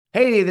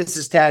Hey, this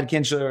is Tad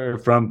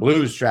Kinchla from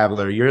Blues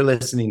Traveler. You're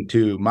listening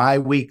to my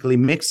weekly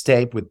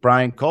mixtape with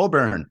Brian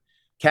Colburn.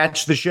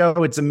 Catch the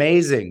show. It's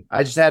amazing.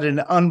 I just had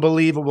an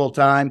unbelievable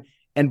time,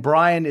 and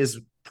Brian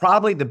is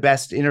probably the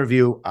best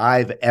interview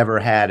I've ever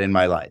had in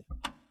my life.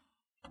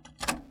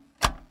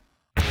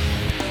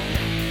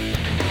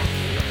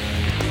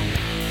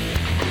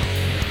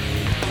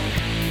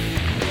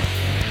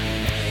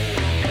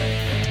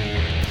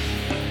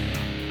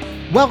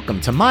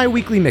 Welcome to My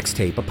Weekly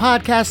Mixtape, a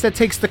podcast that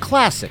takes the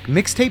classic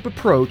mixtape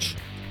approach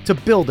to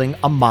building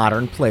a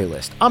modern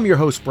playlist. I'm your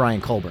host, Brian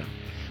Colburn.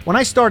 When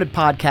I started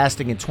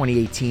podcasting in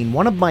 2018,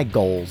 one of my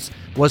goals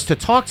was to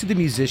talk to the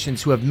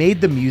musicians who have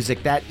made the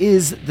music that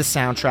is the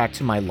soundtrack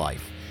to my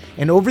life.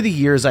 And over the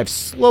years, I've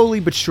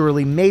slowly but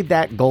surely made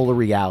that goal a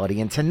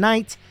reality. And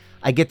tonight,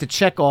 I get to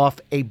check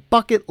off a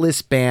bucket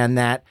list band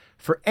that,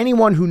 for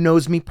anyone who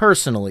knows me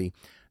personally,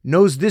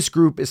 knows this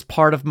group is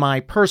part of my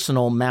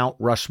personal Mount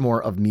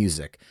Rushmore of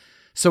music.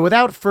 So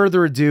without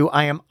further ado,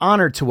 I am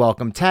honored to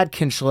welcome Tad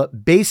Kinchla,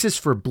 bassist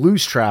for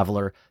Blues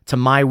Traveler, to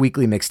My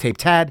Weekly Mixtape.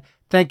 Tad,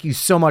 thank you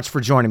so much for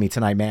joining me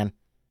tonight, man.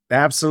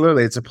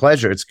 Absolutely. It's a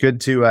pleasure. It's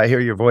good to hear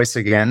your voice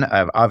again.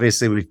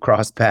 Obviously, we've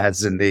crossed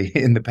paths in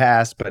the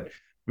past, but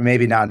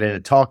maybe not in a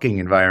talking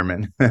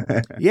environment.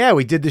 Yeah,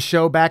 we did the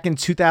show back in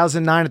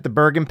 2009 at the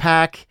Bergen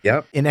Pack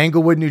in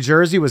Englewood, New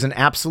Jersey. It was an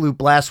absolute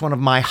blast, one of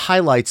my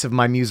highlights of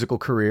my musical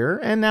career.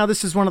 And now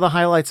this is one of the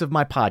highlights of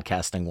my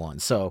podcasting one.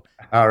 So,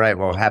 all right.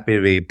 Well, happy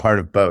to be part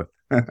of both.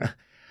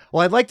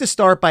 Well, I'd like to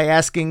start by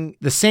asking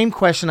the same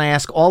question I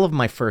ask all of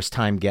my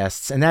first-time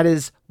guests, and that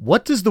is,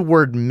 what does the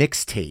word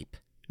mixtape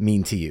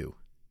mean to you?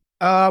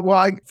 Well,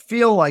 I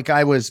feel like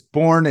I was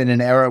born in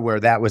an era where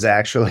that was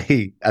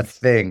actually a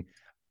thing.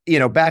 You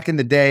know, back in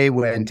the day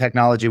when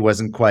technology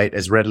wasn't quite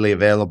as readily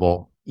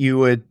available, you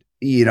would,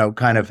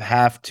 kind of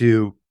have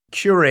to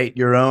curate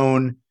your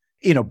own,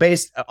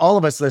 all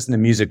of us listen to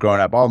music growing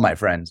up, all my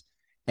friends,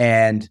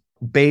 and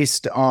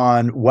based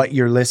on what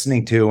you're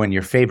listening to and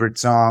your favorite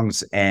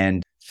songs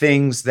and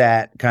things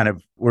that kind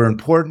of were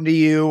important to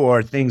you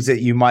or things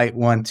that you might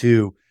want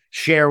to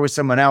share with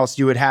someone else,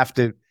 you would have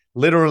to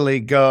literally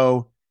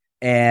go.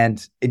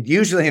 And it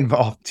usually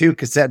involved two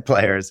cassette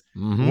players,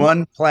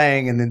 one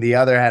playing and then the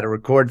other had a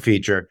record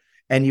feature.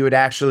 And you would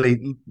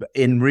actually,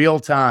 in real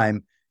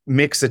time,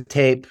 mix a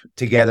tape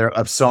together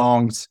of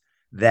songs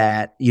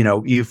that,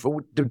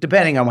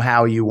 depending on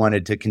how you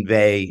wanted to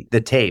convey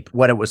the tape,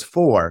 what it was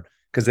for,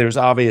 because there's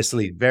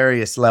obviously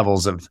various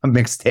levels of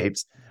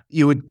mixtapes.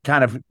 You would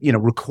kind of,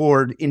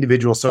 record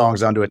individual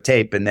songs onto a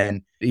tape, and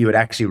then you would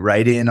actually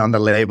write in on the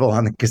label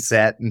on the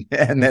cassette.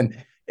 And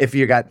then if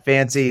you got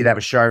fancy, you'd have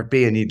a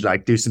Sharpie and you'd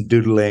like do some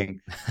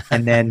doodling,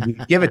 and then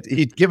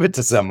you'd give it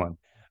to someone.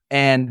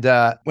 And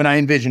when I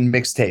envision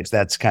mixtapes,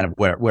 that's kind of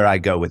where I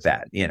go with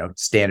that,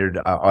 standard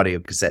audio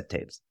cassette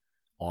tapes.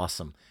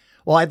 Awesome.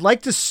 Well, I'd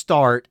like to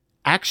start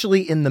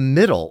actually in the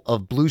middle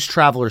of Blues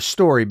Traveler's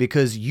story,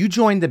 because you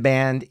joined the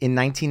band in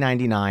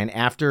 1999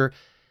 after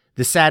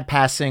the sad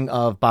passing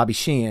of Bobby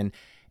Sheehan.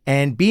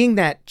 And being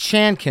that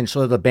Chan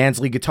Kinchla, the band's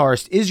lead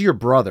guitarist, is your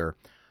brother,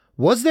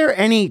 was there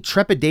any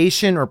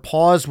trepidation or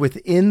pause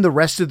within the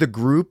rest of the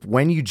group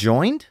when you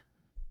joined?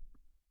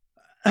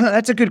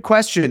 That's a good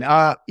question.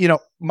 It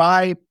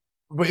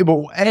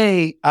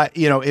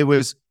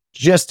was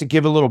just to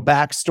give a little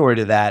backstory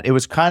to that. It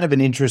was kind of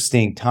an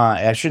interesting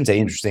time. I shouldn't say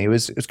interesting. It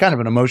was kind of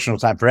an emotional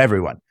time for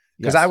everyone,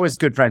 because I was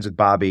good friends with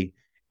Bobby,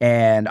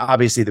 and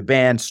obviously the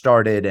band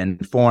started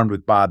and formed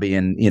with Bobby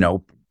and,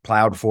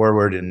 plowed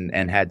forward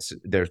and had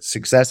their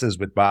successes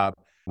with Bob,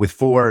 with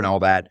Four and all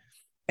that.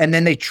 And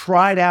then they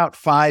tried out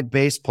 5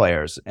 bass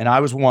players, and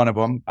I was one of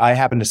them. I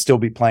happened to still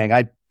be playing.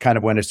 I kind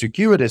of went a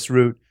circuitous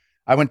route.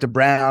 I went to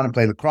Brown and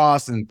played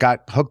lacrosse and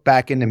got hooked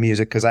back into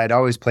music because I'd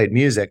always played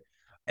music.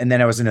 And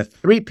then I was in a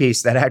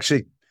 3-piece that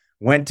actually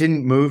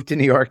moved to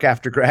New York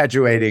after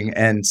graduating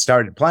and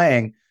started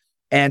playing.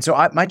 And so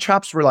my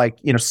chops were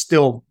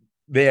still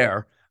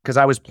there because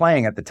I was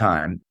playing at the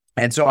time.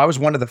 And so I was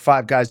one of the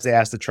 5 guys they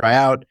asked to try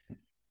out.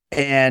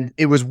 And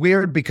it was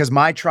weird because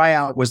my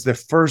tryout was the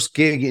first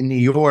gig in New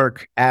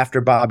York after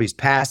Bobby's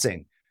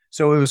passing.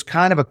 So it was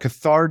kind of a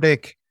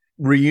cathartic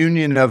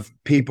reunion of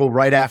people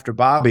right after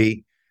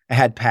Bobby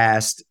had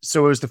passed.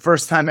 So it was the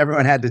first time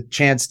everyone had the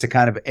chance to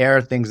kind of air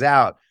things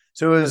out.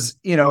 So it was,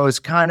 it was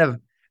kind of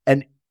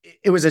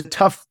it was a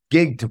tough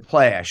gig to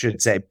play, I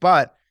should say,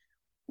 but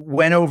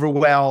went over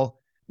well.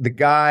 The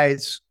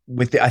guys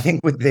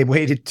they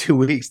waited 2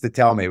 weeks to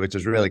tell me, which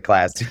was really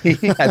classy.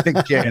 I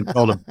think Jan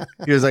told him,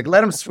 he was like,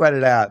 let him sweat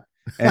it out.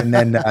 And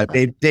then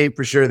Dave,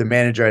 for sure, the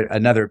manager,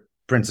 another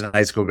Princeton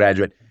high school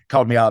graduate,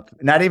 called me up.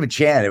 Not even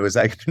Chan. It was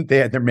like they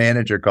had their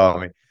manager call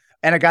me,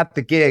 and I got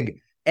the gig.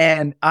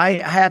 And I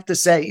have to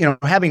say,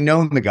 having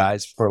known the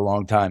guys for a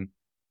long time,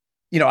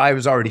 I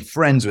was already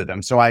friends with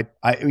them. So I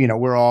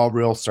we're all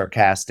real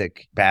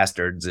sarcastic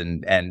bastards,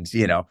 and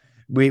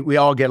we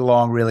all get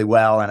along really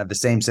well and have the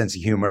same sense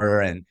of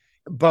humor.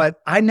 But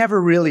I never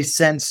really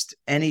sensed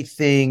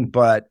anything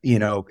but,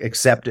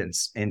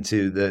 acceptance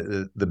into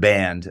the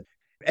band.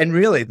 And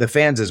really the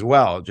fans as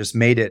well just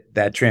made it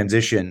that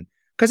transition,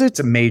 because it's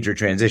a major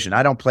transition.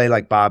 I don't play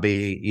like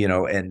Bobby,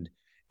 and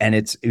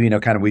it's,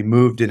 kind of, we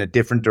moved in a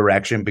different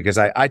direction, because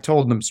I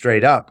told them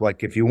straight up,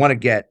 like, if you want to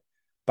get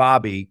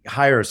Bobby,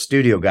 hire a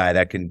studio guy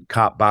that can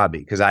cop Bobby,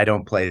 because I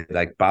don't play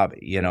like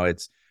Bobby.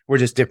 We're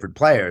just different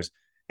players.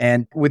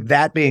 And with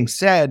that being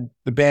said,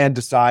 the band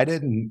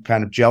decided and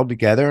kind of gelled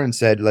together and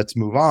said, let's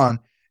move on.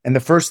 And the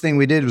first thing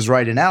we did was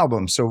write an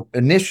album. So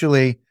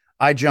initially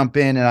I jump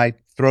in and I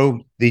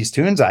throw these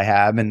tunes I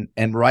have,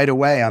 and right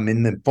away I'm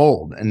in the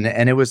fold. And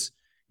it was,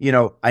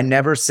 I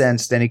never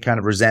sensed any kind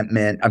of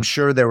resentment. I'm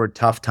sure there were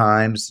tough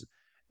times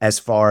as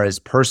far as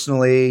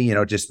personally,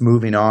 just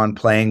moving on,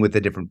 playing with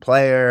a different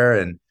player,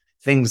 and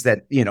things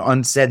that,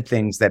 unsaid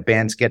things that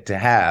bands get to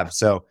have.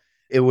 So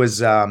it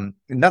was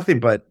nothing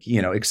but,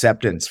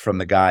 acceptance from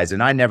the guys.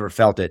 And I never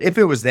felt it. If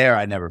it was there,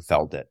 I never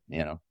felt it,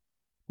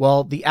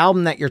 Well, the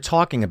album that you're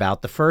talking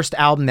about, the first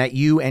album that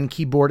you and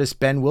keyboardist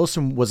Ben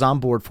Wilson was on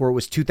board for,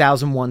 was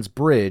 2001's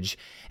Bridge.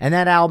 And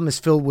that album is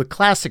filled with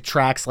classic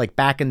tracks like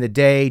Back in the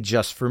Day,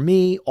 Just for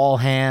Me, All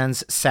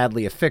Hands,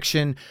 Sadly a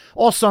Fiction,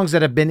 all songs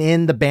that have been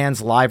in the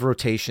band's live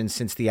rotation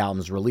since the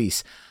album's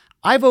release.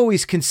 I've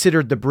always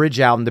considered the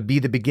Bridge album to be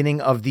the beginning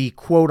of the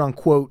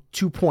quote-unquote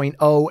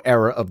 2.0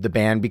 era of the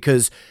band,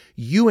 because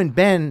you and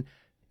Ben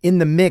in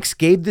the mix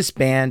gave this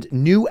band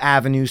new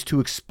avenues to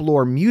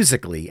explore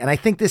musically, and I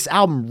think this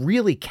album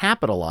really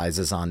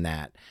capitalizes on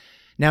that.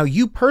 Now,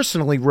 you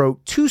personally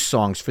wrote 2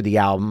 songs for the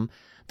album,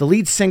 the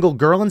lead single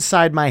Girl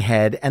Inside My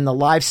Head and the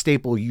live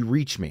staple You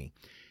Reach Me.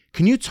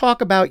 Can you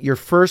talk about your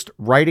first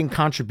writing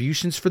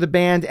contributions for the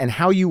band and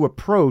how you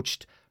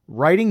approached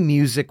writing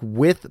music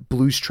with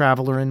Blues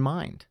Traveler in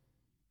mind?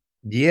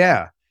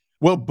 Yeah.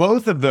 Well,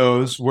 both of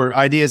those were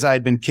ideas I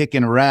had been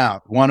kicking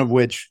around, one of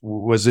which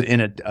was in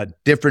a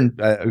different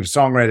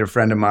songwriter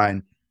friend of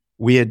mine.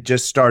 We had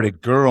just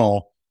started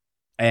Girl,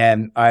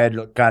 and I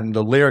had gotten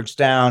the lyrics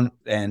down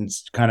and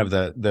kind of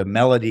the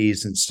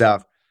melodies and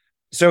stuff.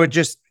 So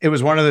it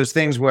was one of those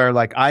things where,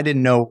 like, I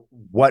didn't know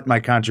what my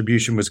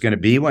contribution was going to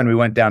be when we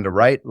went down to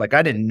write. Like,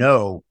 I didn't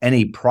know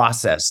any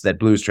process that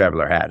Blues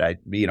Traveler had.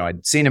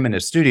 I'd seen him in a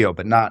studio,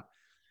 but not,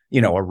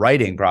 a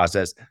writing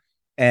process.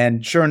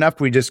 And sure enough,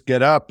 we just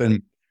get up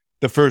and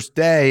the first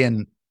day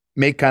and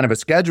make kind of a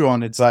schedule.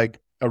 And it's like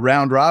a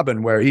round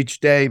robin where each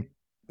day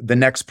the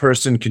next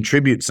person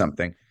contributes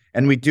something.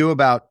 And we do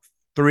about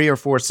 3 or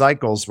 4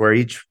 cycles where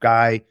each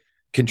guy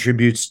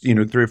contributes, 3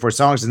 or 4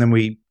 songs. And then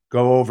we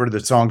go over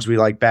the songs we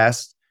like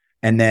best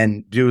and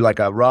then do like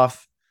a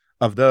rough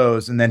of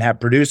those, and then have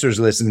producers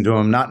listen to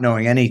them, not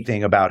knowing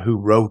anything about who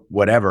wrote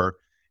whatever.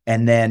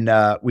 And then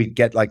we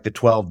get like the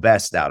 12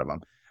 best out of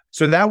them.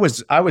 So I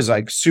was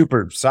like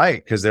super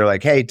psyched, because they're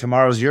like, hey,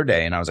 tomorrow's your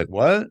day. And I was like,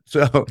 what?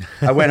 So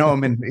I went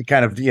home and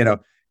kind of,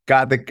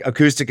 got the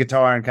acoustic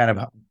guitar and kind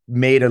of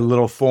made a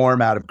little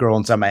form out of Girl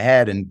Inside My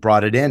Head and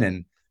brought it in.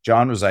 And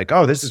John was like,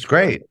 oh, this is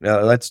great.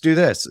 Let's do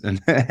this.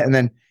 And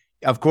then,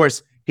 of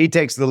course, he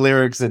takes the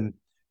lyrics and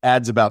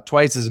adds about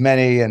twice as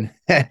many and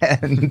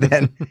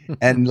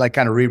then like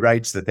kind of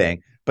rewrites the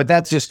thing. But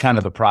that's just kind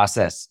of the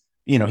process.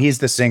 He's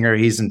the singer.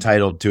 He's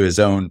entitled to his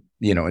own,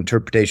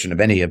 interpretation of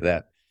any of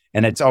that.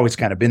 And it's always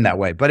kind of been that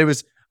way. But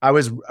I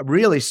was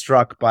really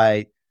struck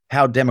by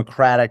how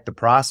democratic the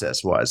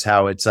process was,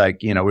 how it's like,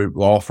 we're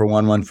all for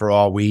one for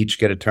all. We each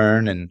get a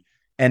turn.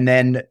 And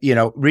then,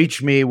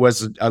 Reach Me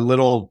was a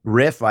little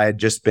riff. I had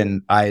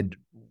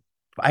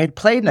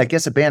played in, I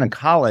guess, a band in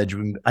college.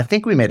 I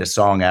think we made a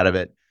song out of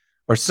it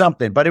or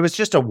something, but it was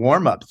just a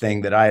warm-up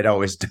thing that I had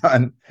always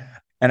done.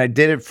 And I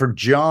did it for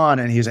John,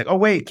 and he was like, oh,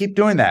 wait, keep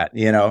doing that,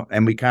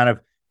 and we kind of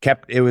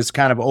it was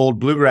kind of old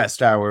bluegrass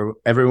style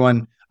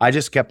where I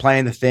just kept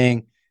playing the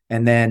thing,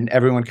 and then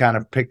everyone kind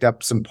of picked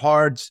up some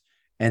parts,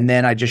 and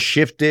then I just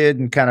shifted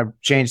and kind of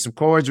changed some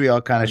chords. We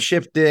all kind of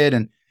shifted,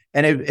 and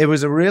it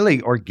was a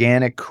really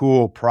organic,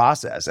 cool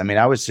process. I mean,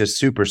 I was just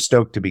super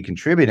stoked to be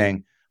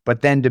contributing,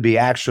 but then to be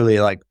actually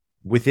like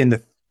within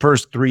the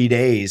first 3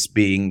 days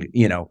being,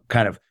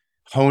 kind of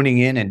honing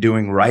in and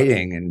doing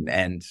writing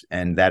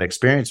and that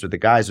experience with the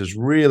guys was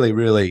really,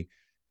 really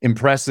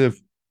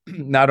impressive.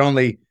 Not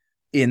only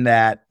in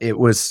that it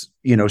was,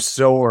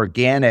 so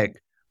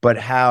organic, but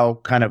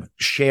how kind of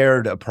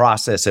shared a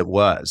process it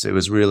was. It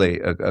was really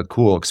a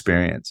cool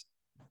experience.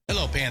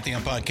 Hello,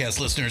 Pantheon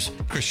podcast listeners.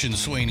 Christian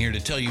Swain here to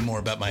tell you more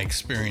about my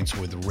experience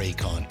with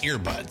Raycon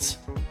earbuds.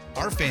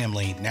 Our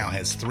family now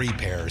has 3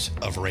 pairs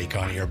of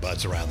Raycon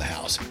earbuds around the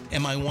house,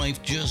 and my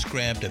wife just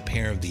grabbed a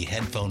pair of the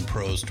Headphone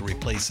Pros to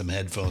replace some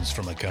headphones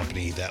from a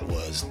company that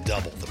was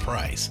double the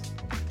price.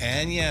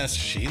 And yes,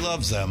 she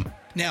loves them.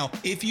 Now,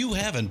 if you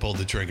haven't pulled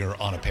the trigger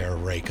on a pair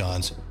of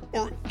Raycons,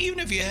 or even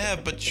if you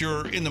have, but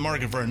you're in the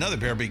market for another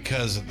pair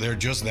because they're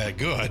just that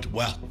good,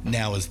 well,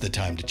 now is the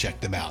time to check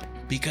them out,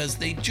 because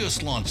they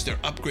just launched their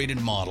upgraded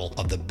model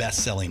of the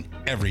best-selling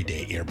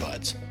everyday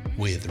earbuds.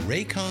 With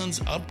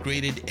Raycon's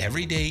upgraded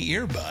everyday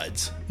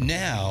earbuds,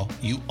 now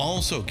you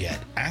also get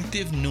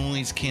active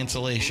noise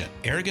cancellation,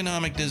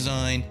 ergonomic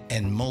design,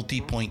 and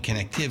multi-point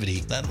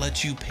connectivity that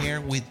lets you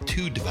pair with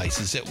 2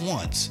 devices at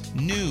once.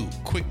 New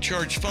quick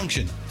charge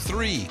function,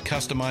 3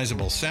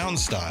 customizable sound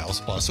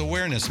styles, plus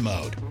awareness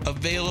mode.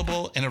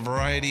 Available in a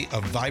variety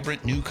of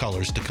vibrant new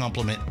colors to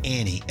complement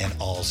any and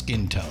all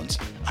skin tones.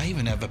 I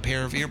even have a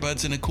pair of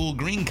earbuds in a cool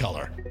green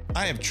color.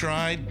 I have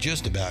tried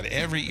just about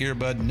every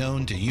earbud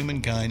known to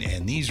humankind,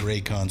 and these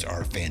Raycons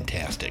are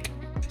fantastic.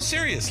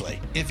 Seriously,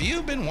 if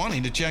you've been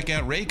wanting to check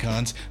out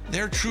Raycons,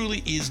 there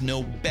truly is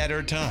no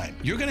better time.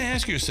 You're going to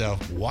ask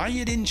yourself why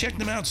you didn't check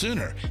them out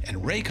sooner, and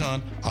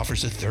Raycon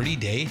offers a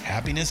 30-day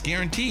happiness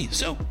guarantee.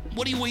 So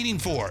what are you waiting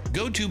for?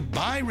 Go to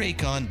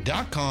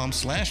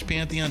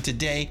buyraycon.com/Pantheon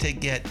today to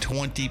get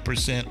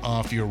 20%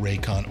 off your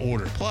Raycon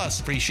order,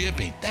 plus free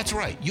shipping. That's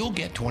right, you'll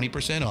get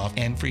 20% off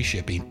and free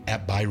shipping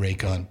at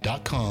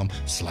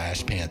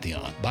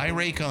buyraycon.com/Pantheon.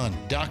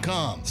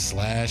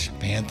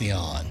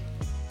 buyraycon.com/Pantheon.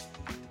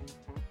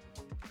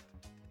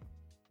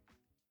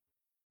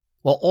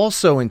 Well,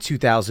 also in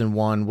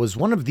 2001 was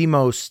one of the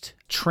most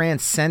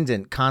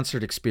transcendent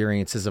concert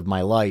experiences of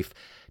my life.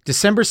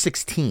 December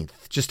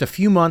 16th, just a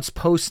few months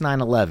post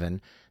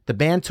 9/11, the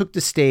band took the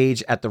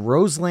stage at the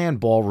Roseland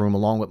Ballroom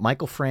along with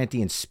Michael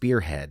Franti and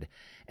Spearhead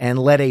and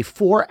led a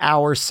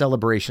 4-hour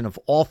celebration of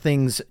all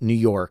things New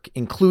York,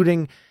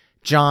 including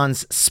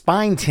John's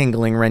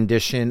spine-tingling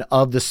rendition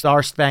of the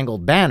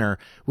Star-Spangled Banner,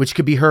 which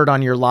could be heard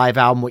on your live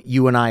album, What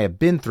You and I Have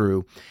Been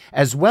Through,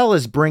 as well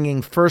as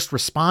bringing first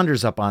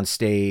responders up on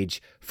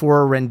stage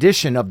for a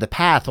rendition of The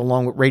Path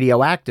along with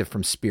Radioactive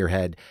from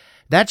Spearhead.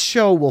 That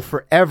show will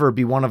forever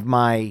be one of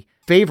my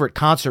favorite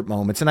concert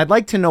moments, and I'd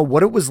like to know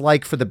what it was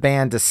like for the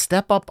band to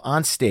step up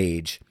on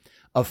stage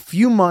a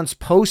few months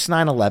post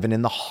 9/11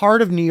 in the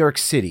heart of New York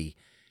City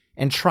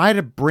and try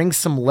to bring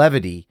some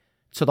levity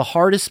to the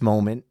hardest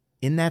moment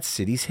in that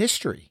city's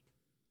history.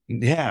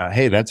 Yeah.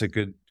 Hey, that's a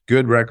good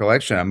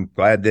recollection. I'm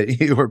glad that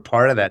you were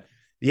part of that.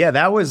 Yeah,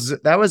 that was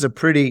a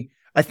pretty,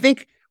 I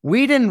think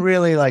we didn't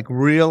really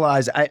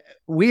realize,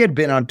 we had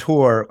been on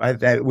tour.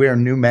 We were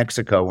in New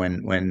Mexico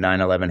when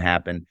 9/11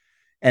 happened.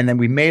 And then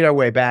we made our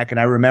way back. And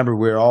I remember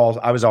we were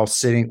all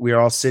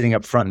sitting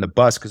up front in the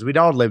bus because we'd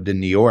all lived in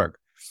New York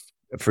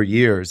for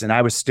years. And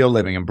I was still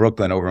living in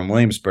Brooklyn over in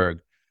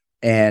Williamsburg.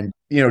 And,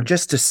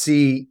 just to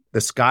see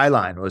the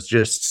skyline was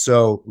just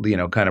so,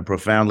 kind of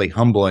profoundly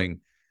humbling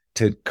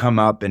to come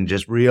up and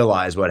just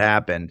realize what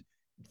happened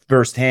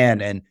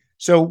firsthand. And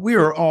so we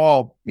were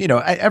all,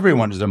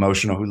 everyone was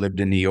emotional who lived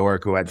in New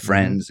York, who had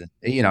friends.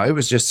 Mm-hmm. And, it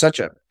was just such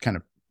a kind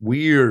of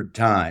weird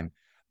time.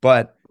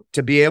 But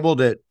to be able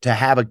to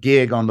have a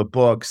gig on the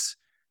books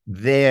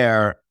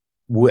there,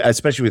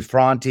 especially with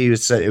Franti,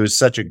 it was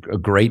such a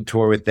great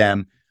tour with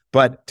them.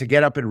 But to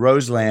get up in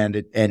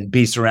Roseland and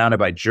be surrounded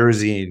by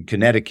Jersey and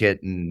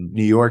Connecticut and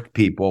New York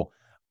people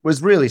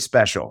was really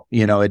special.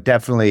 It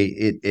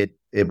definitely,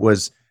 it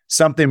was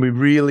something we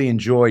really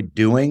enjoyed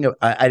doing.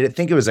 I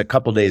think it was a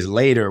couple days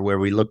later where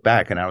we looked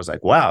back and I was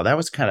like, wow, that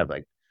was kind of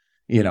an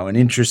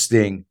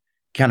interesting,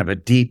 kind of a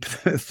deep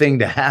thing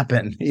to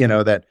happen,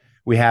 that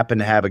we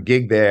happened to have a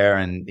gig there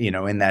and,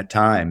 in that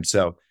time.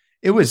 So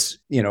it was,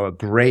 a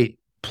great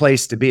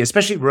place to be,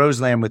 especially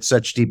Roseland with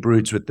such deep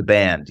roots with the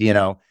band,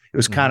 It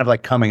was kind of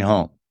like coming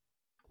home.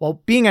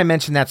 Well, being I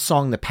mentioned that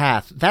song, The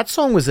Path, that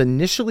song was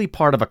initially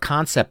part of a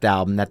concept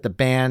album that the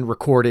band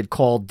recorded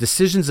called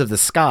Decisions of the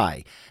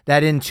Sky,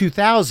 that in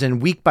 2000,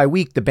 week by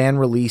week, the band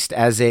released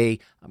as I'm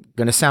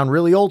going to sound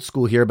really old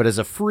school here, but as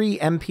a free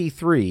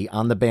MP3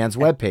 on the band's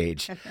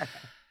webpage.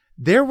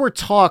 There were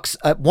talks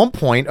at one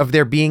point of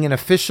there being an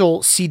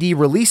official CD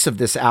release of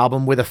this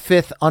album with a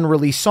 5th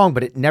unreleased song,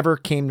 but it never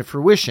came to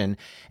fruition.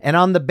 And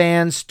on the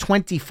band's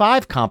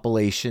 25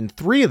 compilation,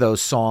 3 of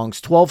those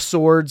songs, 12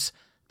 Swords,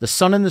 The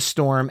Sun and the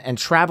Storm, and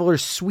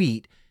Traveler's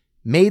Suite,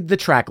 made the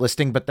track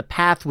listing, but The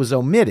Path was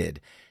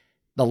omitted.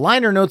 The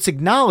liner notes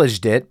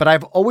acknowledged it, but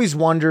I've always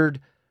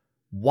wondered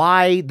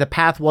why The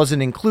Path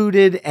wasn't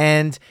included.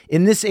 And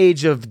in this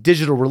age of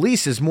digital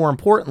releases, more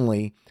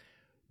importantly,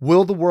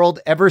 will the world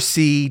ever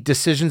see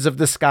Decisions of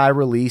the Sky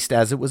released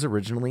as it was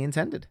originally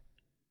intended?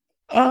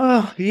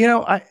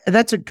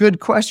 That's a good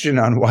question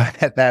on why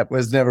that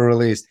was never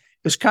released.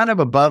 It was kind of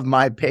above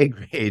my pay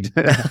grade.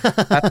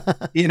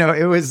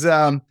 It was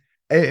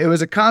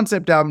a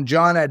concept album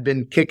John had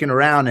been kicking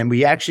around, and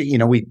we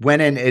actually, we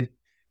went in.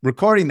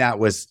 Recording that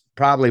was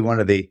probably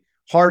one of the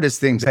hardest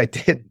things I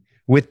did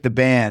with the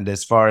band,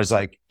 as far as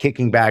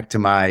kicking back to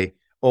my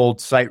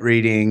old sight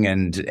reading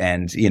and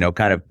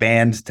kind of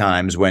band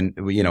times when,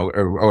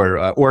 or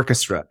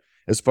orchestra,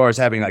 as far as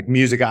having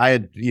music. I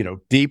had,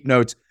 deep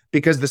notes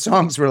because the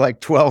songs were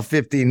 12,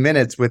 15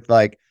 minutes with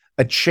a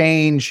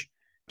change.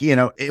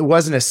 It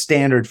wasn't a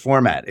standard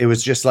format. It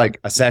was just a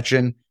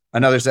section,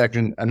 another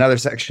section, another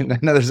section,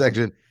 another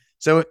section.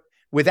 So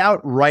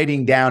without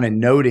writing down and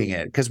noting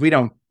it, because we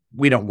don't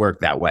work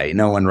that way.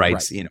 No one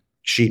writes, right,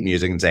 sheet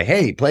music and say,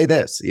 hey, play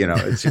this,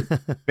 it's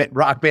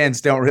rock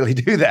bands don't really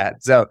do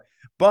that. So,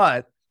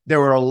 but there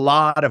were a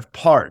lot of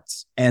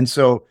parts. And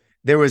so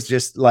there was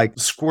just like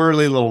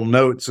squirrely little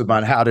notes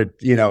about how to,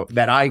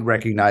 that I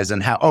recognize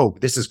and how, oh,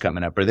 this is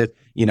coming up, or this,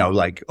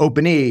 like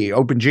open E,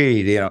 open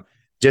G,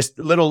 just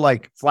little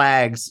like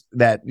flags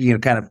that,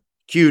 kind of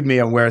cued me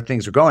on where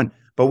things were going.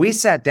 But we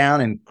sat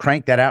down and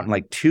cranked that out in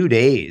like 2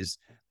 days.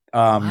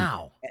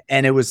 Wow.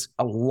 And it was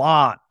a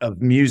lot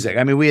of music.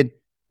 I mean, we had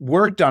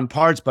worked on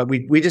parts, but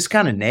we just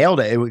kind of nailed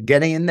it. It was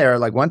getting in there.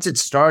 Like once it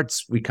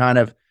starts, we kind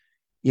of,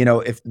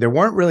 if there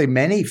weren't really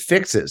many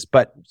fixes,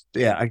 but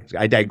yeah,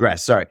 I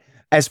digress. Sorry.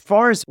 As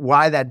far as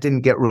why that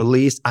didn't get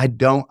released, I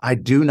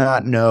do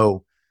not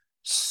know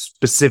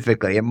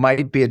specifically. It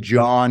might be a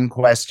John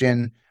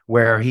question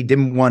where he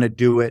didn't want to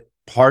do it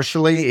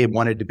partially. It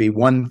wanted to be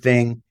one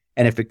thing.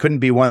 And if it couldn't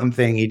be one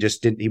thing, he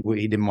just didn't,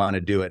 he didn't want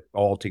to do it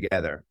all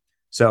together.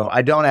 So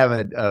I don't have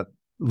a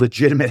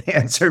legitimate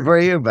answer for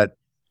you, but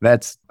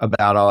that's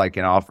about all I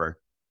can offer.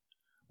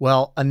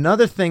 Well,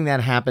 another thing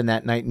that happened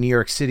that night in New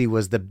York City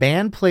was the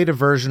band played a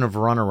version of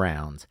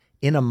Runaround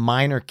in a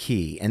minor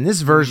key. And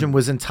this version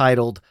was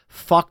entitled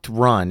Fucked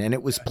Run. And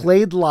it was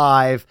played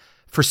live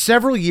for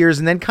several years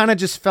and then kind of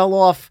just fell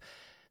off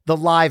the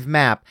live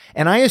map.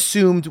 And I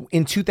assumed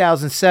in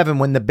 2007,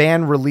 when the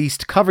band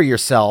released Cover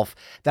Yourself,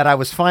 that I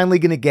was finally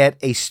going to get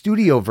a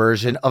studio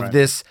version of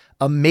this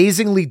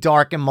amazingly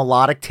dark and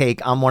melodic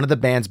take on one of the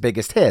band's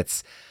biggest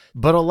hits.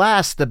 But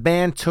alas, the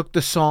band took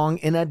the song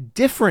in a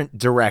different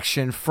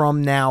direction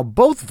from now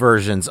both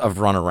versions of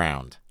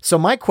Runaround. So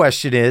my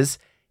question is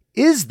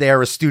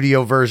there a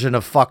studio version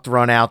of Fucked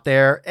Run out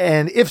there?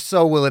 And if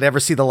so, will it ever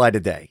see the light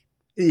of day?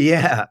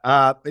 Yeah.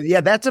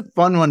 That's a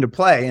fun one to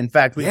play. In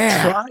fact, we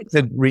tried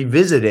to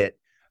revisit it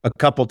a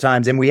couple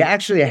times, and we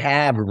actually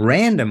have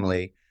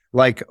randomly,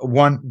 like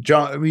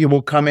John, we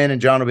will come in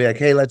and John will be like,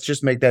 hey, let's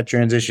just make that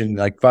transition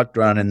like Fucked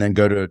Run and then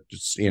go to,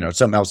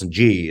 something else in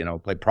G,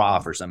 play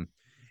Prof or something.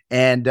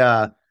 And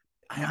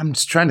I'm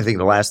just trying to think of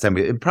the last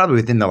time, probably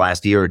within the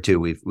last year or two,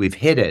 we've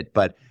hit it,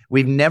 but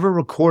we've never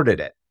recorded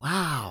it.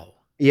 Wow.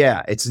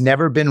 Yeah, it's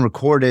never been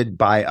recorded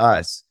by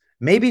us.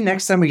 Maybe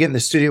next time we get in the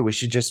studio, we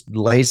should just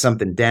lay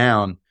something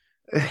down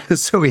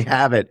so we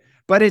have it.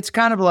 But it's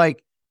kind of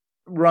like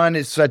Run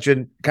is such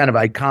a kind of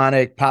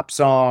iconic pop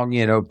song,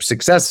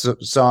 success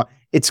song.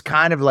 It's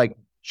kind of like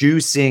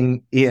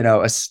juicing,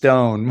 a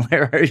stone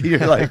where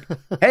you're like,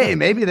 hey,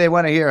 maybe they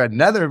want to hear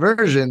another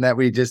version that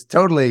we just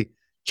totally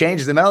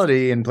changed the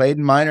melody and played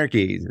in minor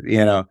keys.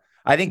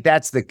 I think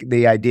that's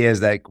the idea,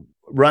 is that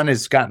Run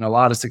has gotten a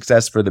lot of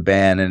success for the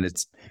band, and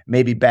it's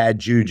maybe bad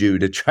juju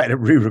to try to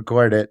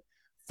re-record it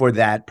for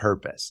that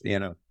purpose,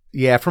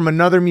 Yeah, from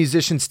another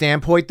musician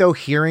standpoint, though,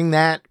 hearing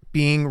that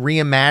being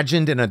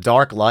reimagined in a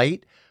dark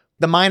light,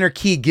 the minor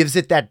key gives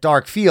it that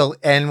dark feel.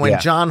 And when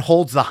John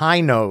holds the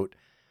high note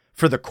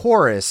for the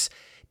chorus,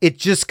 it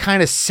just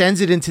kind of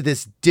sends it into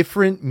this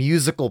different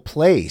musical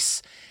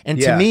place. And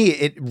to me,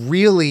 it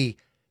really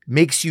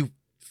makes you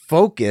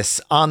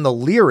focus on the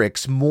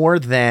lyrics more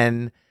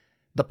than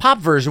the pop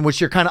version, which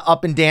you're kind of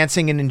up and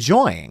dancing and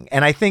enjoying.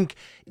 And I think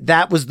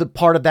that was the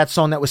part of that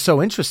song that was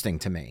so interesting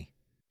to me.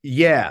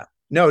 Yeah.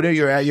 No,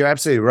 you're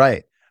absolutely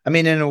right. I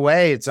mean, in a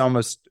way, it's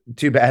almost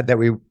too bad that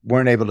we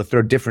weren't able to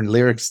throw different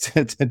lyrics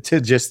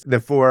to just the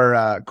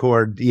 4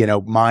 chord,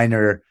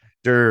 minor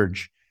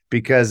dirge,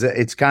 because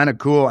it's kind of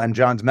cool. And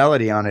John's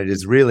melody on it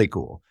is really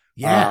cool.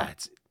 Yeah.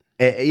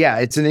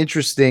 It's an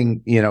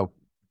interesting,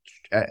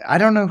 I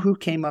don't know who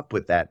came up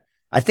with that.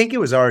 I think it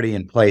was already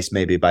in place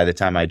maybe by the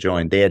time I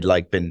joined. They had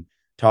like been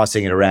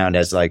tossing it around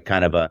as like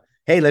kind of a,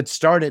 hey, let's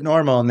start it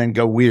normal and then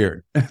go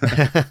weird.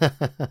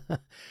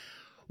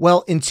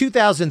 Well, in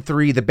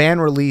 2003, the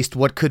band released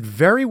what could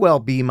very well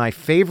be my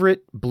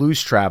favorite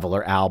Blues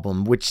Traveler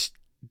album, which,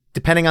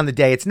 depending on the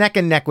day, it's neck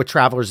and neck with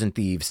Travelers and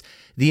Thieves,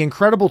 The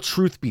Incredible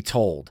Truth Be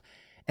Told.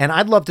 And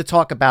I'd love to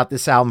talk about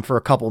this album for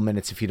a couple of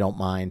minutes, if you don't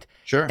mind.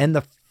 Sure. And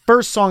the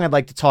first song I'd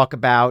like to talk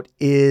about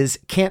is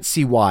Can't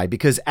See Why,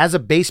 because as a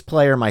bass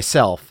player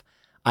myself,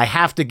 I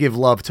have to give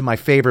love to my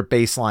favorite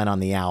bass line on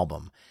the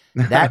album.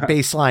 That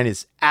bass line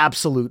is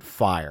absolute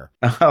fire.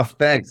 Oh,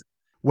 thanks.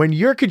 When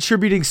you're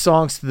contributing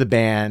songs to the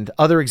band,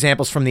 other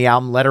examples from the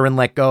album, Let Her and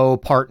Let Go,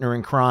 Partner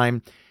in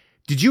Crime,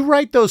 did you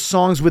write those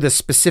songs with a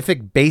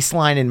specific bass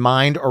line in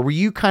mind, or were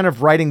you kind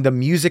of writing the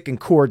music and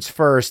chords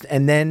first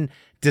and then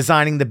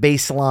designing the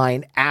bass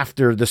line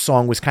after the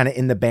song was kind of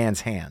in the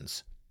band's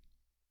hands?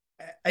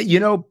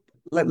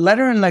 Let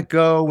Her and Let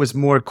Go was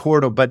more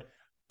chordal, but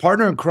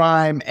Partner in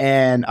Crime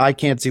and I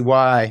Can't See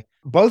Why,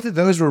 both of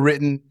those were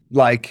written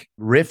like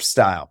riff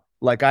style.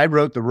 Like I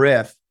wrote the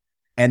riff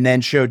and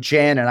then showed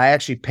Chan, and I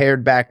actually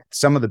pared back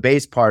some of the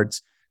bass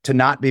parts to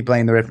not be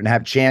playing the riff and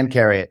have Chan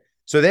carry it.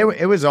 So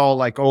it was all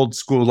like old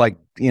school, like,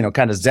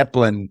 kind of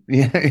Zeppelin,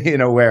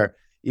 where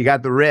you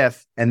got the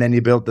riff and then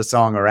you built the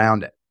song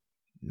around it.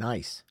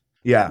 Nice.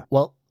 Yeah.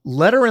 Well,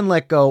 Let Her and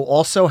Let Go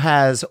also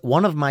has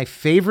one of my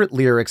favorite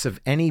lyrics of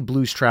any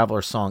Blues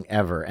Traveler song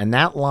ever. And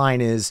that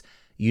line is,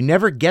 "You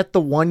never get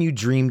the one you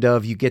dreamed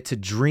of. You get to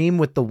dream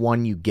with the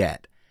one you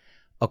get."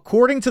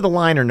 According to the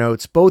liner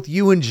notes, both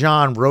you and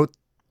John wrote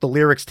the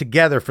lyrics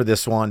together for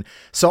this one.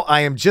 So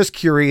I am just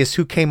curious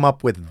who came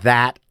up with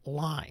that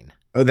line.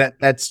 Oh,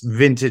 that's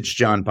vintage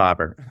John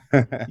Popper.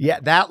 Yeah,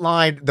 that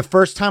line, the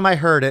first time I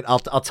heard it, I'll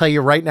tell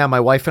you right now,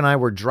 my wife and I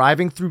were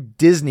driving through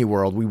Disney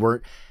World. We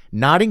were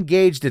not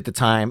engaged at the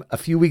time. A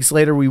few weeks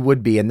later, we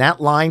would be. And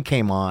that line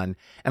came on,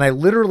 and I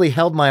literally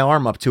held my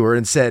arm up to her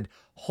and said,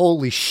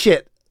 holy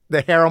shit,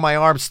 the hair on my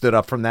arm stood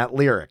up from that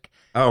lyric.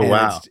 Oh, and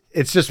wow.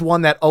 It's just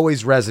one that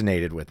always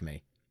resonated with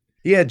me.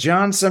 Yeah,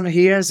 John,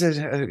 he's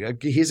a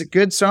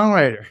good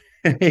songwriter.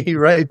 He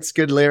writes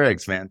good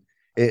lyrics, man.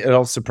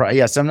 It'll surprise.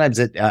 Yeah, sometimes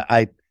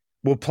I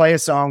will play a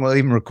song, we'll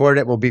even record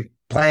it. We'll be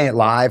playing it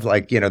live,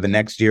 like, the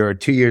next year or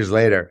 2 years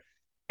later.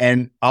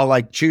 And I'll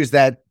like choose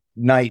that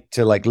night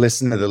to like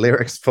listen to the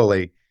lyrics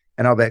fully.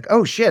 And I'll be like,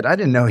 oh shit, I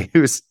didn't know he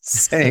was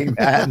saying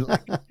that. And,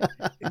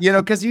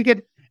 like, cause you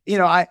get,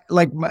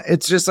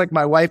 it's just like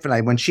my wife and I,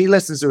 when she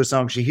listens to a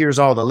song, she hears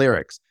all the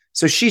lyrics.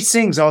 So she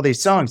sings all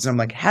these songs. And I'm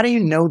like, how do you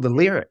know the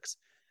lyrics?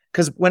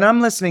 Because when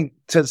I'm listening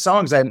to the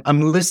songs,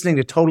 I'm listening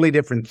to totally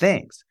different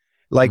things.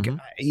 Like,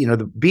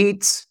 the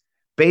beats,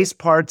 bass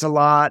parts a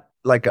lot,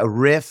 like a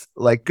riff,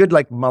 like good,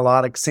 like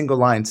melodic single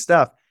line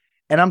stuff.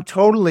 And I'm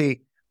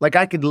totally like,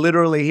 I could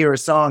literally hear a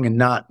song and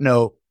not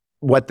know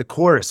what the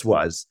chorus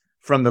was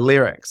from the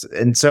lyrics.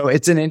 And so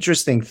it's an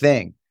interesting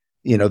thing,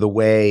 the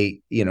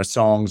way,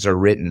 songs are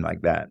written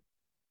like that.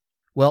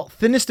 Well,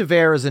 Thinnest of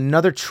Air is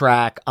another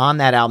track on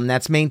that album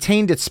that's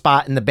maintained its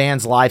spot in the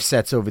band's live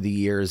sets over the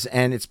years.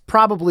 And it's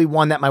probably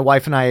one that my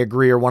wife and I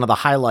agree are one of the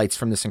highlights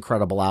from this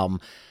incredible album.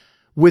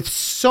 With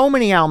so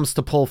many albums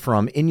to pull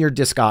from in your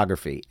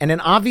discography and an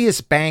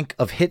obvious bank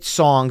of hit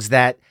songs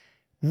that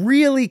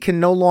really can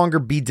no longer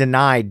be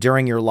denied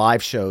during your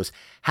live shows,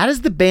 how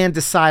does the band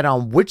decide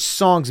on which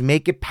songs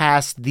make it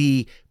past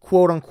the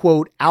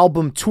quote-unquote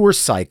album tour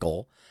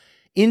cycle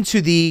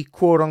into the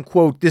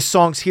quote-unquote this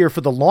song's here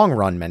for the long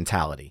run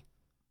mentality?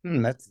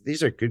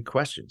 These are good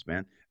questions,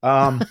 man.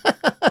 I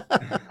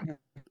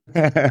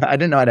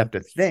didn't know I'd have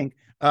to think.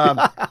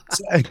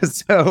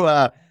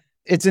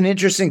 It's an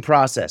interesting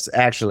process,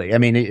 actually. I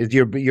mean,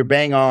 you're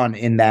bang on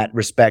in that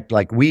respect.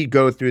 Like, we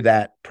go through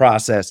that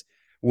process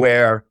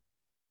where,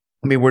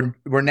 I mean,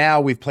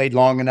 we've played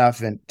long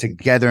enough and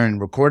together and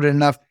recorded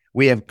enough.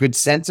 We have good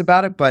sense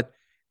about it. But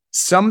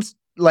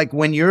like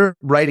when you're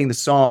writing the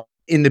song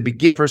in the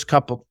beginning, first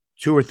couple,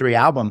 2 or 3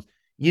 albums,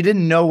 you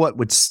didn't know what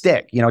would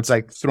stick. It's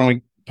like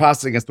throwing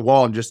pasta against the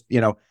wall and just,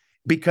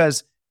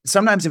 because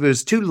sometimes if it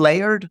was too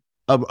layered,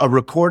 a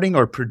recording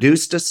or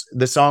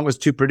the song was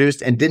too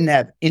produced and didn't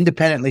have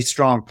independently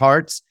strong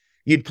parts,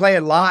 you'd play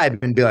it live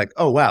and be like,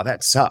 oh, wow,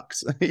 that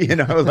sucks.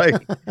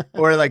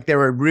 Or like there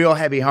were real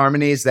heavy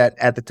harmonies that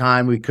at the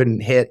time we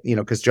couldn't hit,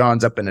 because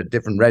John's up in a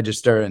different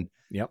register and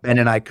Ben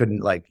and I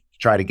couldn't like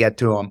try to get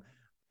to them.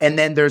 And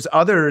then there's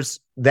others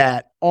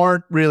that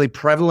aren't really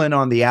prevalent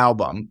on the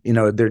album.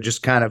 They're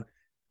just kind of,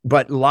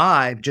 but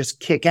live just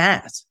kick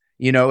ass.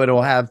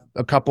 It'll have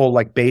a couple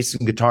like bass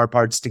and guitar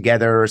parts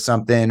together or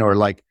something, or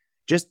like,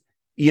 just,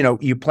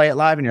 you play it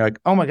live and you're like,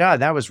 oh my God,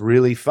 that was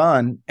really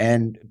fun.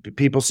 And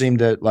people seem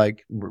to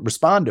like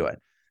respond to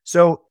it.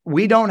 So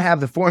we don't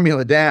have the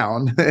formula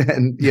down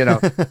and,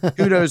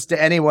 kudos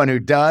to anyone who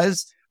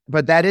does,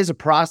 but that is a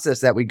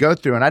process that we go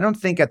through. And I don't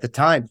think at the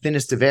time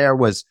Thinnest of Air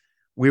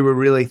we were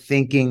really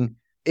thinking,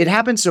 it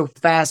happened so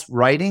fast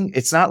writing.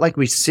 It's not like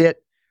we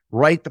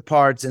write the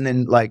parts and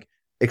then like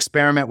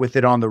experiment with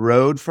it on the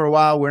road for a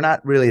while. We're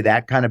not really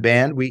that kind of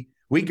band. We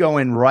go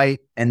in,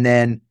 write, and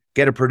then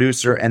get a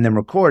producer and then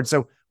record.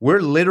 So we're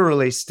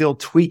literally still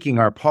tweaking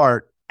our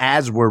part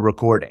as we're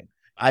recording.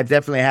 I've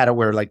definitely had it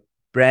where like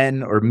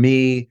Ben or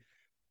me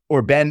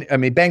or Ben can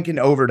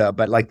overdub,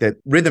 but like the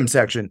rhythm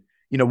section,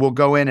 we'll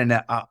go in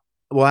and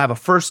we'll have a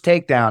first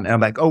takedown and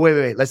I'm like, oh,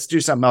 wait, let's do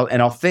something else.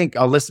 And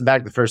I'll listen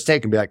back to the first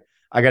take and be like,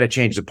 I got to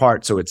change the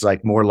part so it's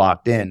like more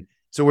locked in.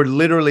 So we're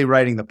literally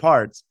writing the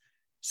parts.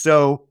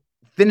 So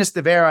Thinnest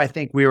of Air, I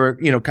think we were,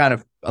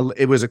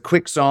 it was a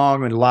quick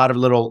song and a lot of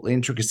little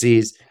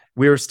intricacies.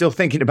 We were still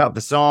thinking about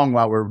the song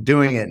while we're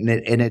doing it,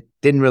 and it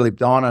didn't really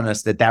dawn on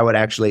us that would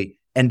actually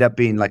end up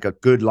being like a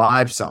good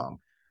live song.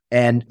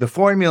 And the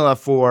formula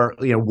for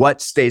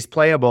what stays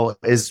playable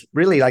is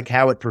really like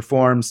how it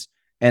performs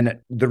and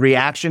the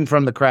reaction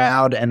from the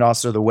crowd, and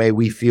also the way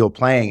we feel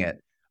playing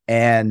it.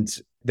 And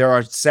there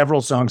are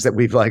several songs that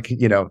we've like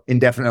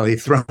indefinitely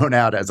thrown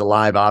out as a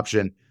live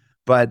option,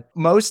 but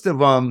most of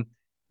them,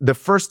 the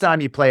first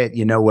time you play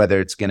it, whether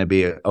it's going to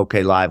be an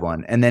okay live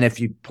one. And then if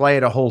you play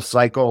it a whole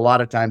cycle, a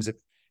lot of times if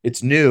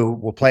it's new,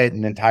 we'll play it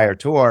an entire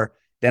tour,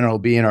 then it'll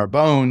be in our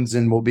bones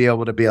and we'll be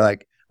able to be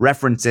like,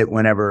 reference it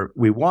whenever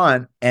we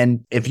want.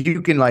 And if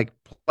you can like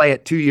play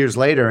it 2 years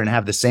later and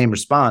have the same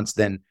response,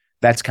 then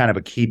that's kind of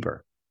a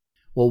keeper.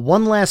 Well,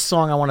 one last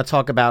song I want to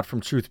talk about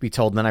from Truth Be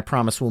Told, and then I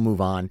promise we'll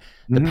move on.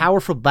 The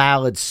powerful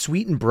ballad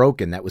Sweet and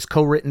Broken that was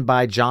co-written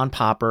by John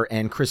Popper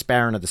and Chris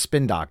Barron of the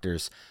Spin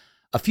Doctors.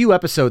 A few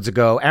episodes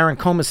ago, Aaron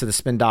Comas of the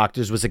Spin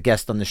Doctors was a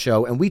guest on the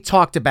show, and we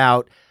talked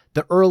about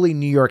the early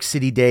New York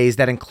City days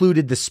that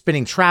included the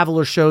Spinning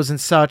Traveler shows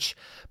and such.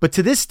 But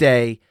to this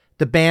day,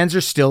 the bands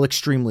are still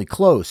extremely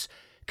close.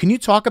 Can you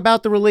talk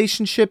about the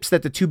relationships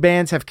that the two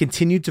bands have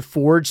continued to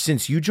forge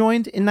since you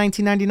joined in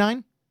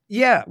 1999?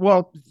 Yeah,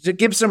 well, to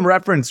give some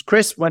reference,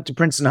 Chris went to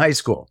Princeton High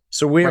School.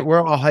 So we're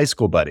all high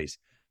school buddies.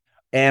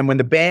 And when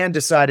the band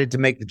decided to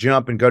make the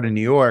jump and go to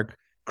New York,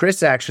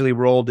 Chris actually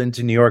rolled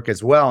into New York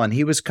as well. And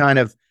he was kind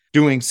of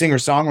doing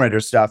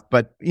singer-songwriter stuff.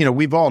 But,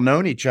 we've all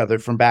known each other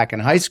from back in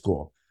high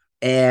school.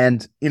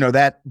 And,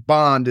 that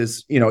bond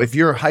is, if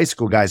you're high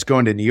school guys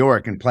going to New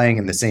York and playing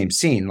in the same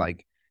scene,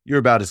 like you're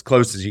about as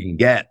close as you can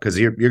get because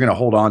you're going to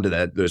hold on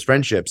to those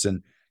friendships.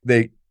 And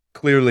they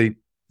clearly...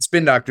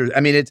 Spin Doctors,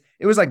 I mean,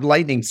 it was like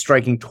lightning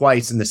striking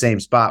twice in the same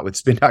spot with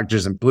Spin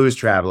Doctors and Blues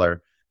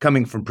Traveler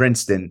coming from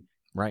Princeton,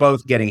 right,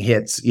 both getting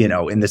hits,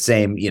 in the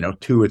same,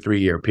 2 or 3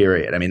 year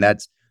period. I mean,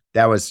 that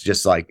was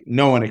just like,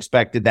 no one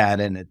expected that.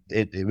 And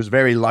it was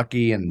very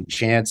lucky, and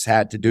chance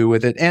had to do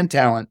with it, and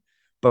talent.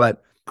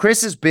 But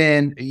Chris has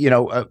been,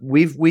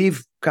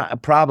 we've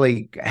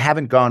probably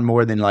haven't gone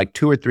more than like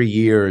 2 or 3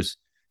 years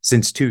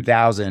since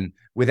 2000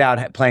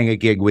 without playing a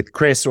gig with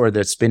Chris or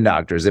the Spin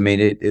Doctors. I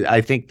mean,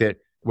 I think that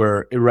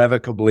we're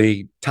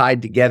irrevocably tied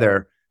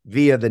together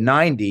via the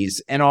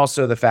 90s, and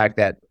also the fact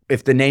that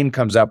if the name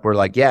comes up, we're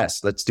like,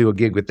 yes, let's do a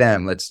gig with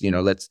them. Let's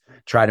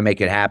try to make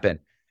it happen.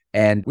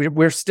 And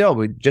we're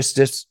still,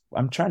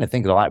 I'm trying to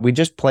think of a lot. We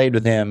just played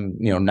with him,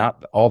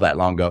 not all that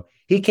long ago.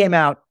 He came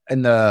out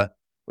in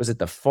was it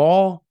the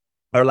fall,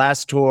 our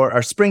last tour,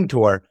 our spring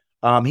tour.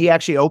 He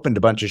actually opened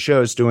a bunch of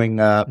shows doing,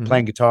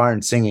 playing guitar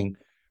and singing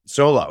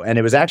solo. And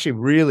it was actually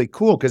really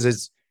cool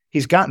because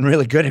he's gotten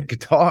really good at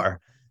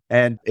guitar.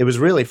 And it was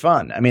really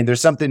fun. I mean,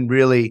 there's something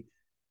really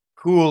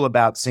cool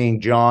about seeing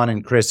John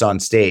and Chris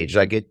on stage.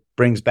 Like, it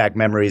brings back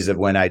memories of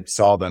when I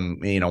saw them,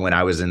 when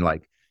I was in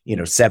like,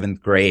 7th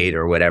grade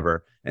or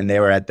whatever. And they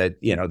were at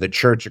the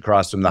church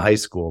across from the high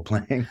school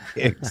playing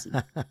gigs.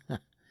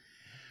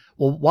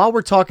 Well, while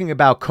we're talking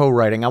about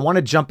co-writing, I want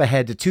to jump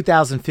ahead to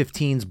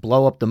 2015's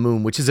Blow Up the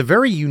Moon, which is a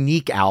very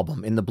unique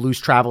album in the Blues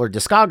Traveler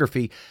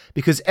discography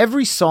because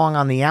every song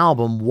on the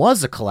album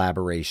was a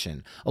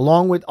collaboration,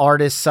 along with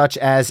artists such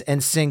as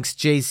NSYNC's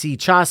J.C.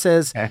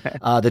 Chasez,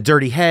 the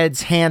Dirty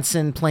Heads,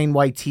 Hanson, Plain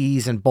White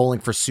T's, and Bowling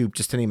for Soup,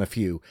 just to name a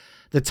few.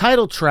 The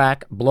title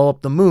track, Blow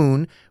Up the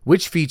Moon,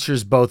 which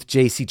features both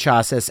J.C.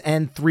 Chasez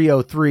and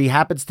 303,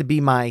 happens to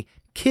be my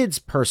kid's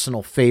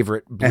personal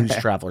favorite Blues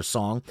Traveler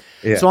song.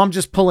 Yeah. So I'm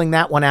just pulling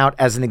that one out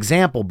as an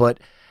example. But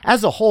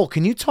as a whole,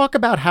 can you talk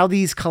about how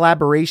these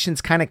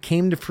collaborations kind of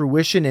came to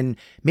fruition and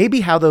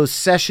maybe how those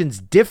sessions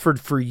differed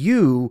for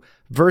you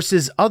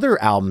versus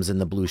other albums in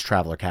the Blues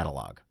Traveler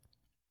catalog?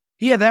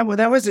 Yeah, that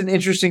was an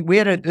interesting, we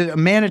had a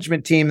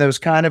management team that was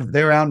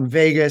they're out in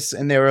Vegas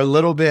and they were a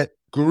little bit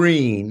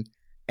green.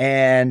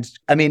 And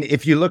I mean,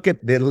 if you look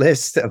at the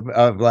list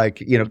of like,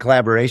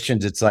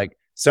 collaborations, it's like,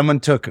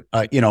 someone took,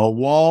 a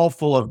wall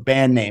full of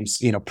band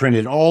names,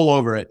 printed all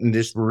over it and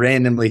just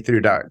randomly threw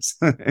darts.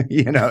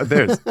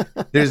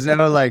 There's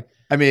no like,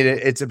 I mean,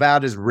 it's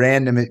about as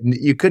random.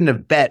 You couldn't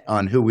have bet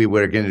on who we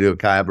were going to do a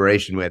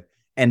collaboration with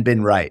and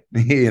been right.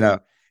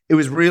 It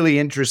was really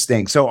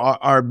interesting. So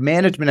our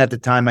management at the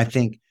time, I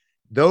think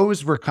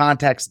those were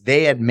contacts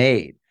they had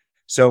made.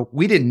 So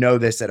we didn't know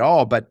this at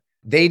all, but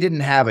they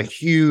didn't have a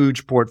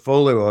huge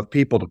portfolio of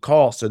people to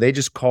call. So they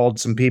just called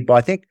some people.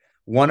 I think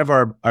one of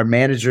our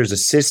manager's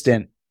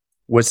assistant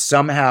was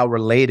somehow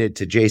related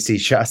to J.C.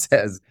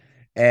 Chasez.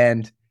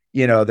 And,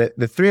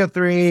 the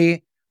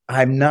 303,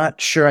 I'm not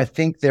sure. I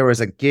think there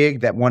was a gig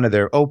that one of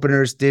their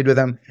openers did with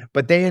them,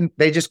 but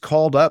they just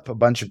called up a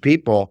bunch of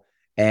people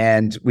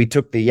and we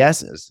took the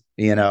yeses,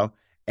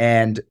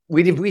 and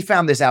we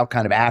found this out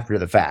kind of after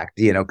the fact,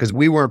 because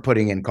we weren't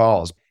putting in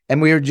calls.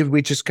 And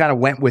we just kind of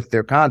went with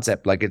their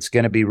concept. Like, it's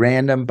going to be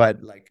random,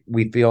 but like,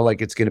 we feel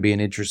like it's going to be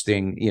an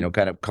interesting,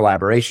 kind of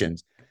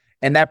collaborations.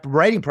 And that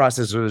writing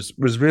process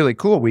was really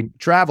cool. We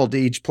traveled to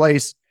each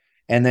place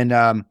and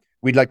then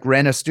we'd like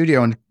rent a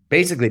studio and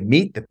basically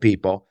meet the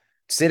people,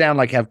 sit down,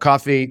 like have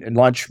coffee and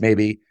lunch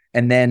maybe,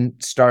 and then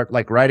start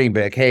like writing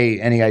back, hey,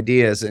 any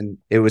ideas? And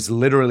it was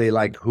literally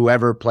like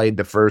whoever played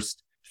the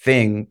first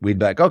thing, we'd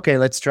be like, okay,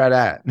 let's try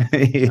that.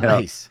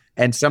 Nice.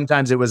 And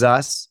sometimes it was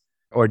us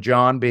or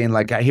John being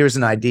like, here's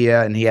an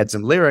idea. And he had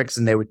some lyrics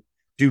and they would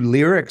do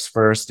lyrics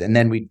first and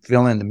then we'd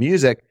fill in the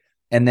music.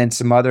 And then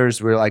some others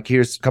were like,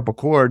 here's a couple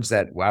chords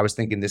that I was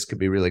thinking this could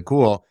be really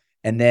cool.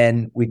 And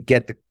then we'd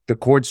get the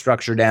chord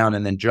structure down.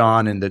 And then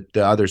John and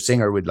the other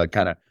singer would like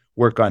kind of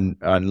work on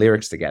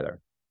lyrics together.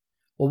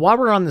 Well, while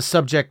we're on the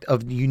subject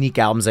of unique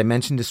albums, I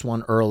mentioned this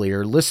one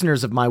earlier.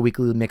 Listeners of My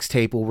Weekly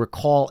Mixtape will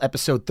recall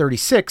episode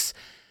 36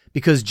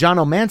 because John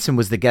O'Manson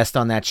was the guest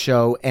on that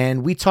show.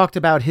 And we talked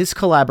about his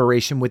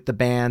collaboration with the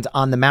band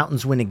on The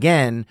Mountains Win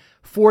Again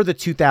for the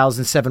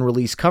 2007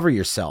 release Cover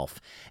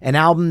Yourself, an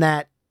album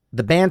that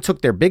the band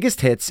took their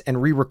biggest hits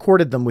and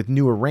re-recorded them with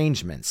new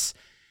arrangements.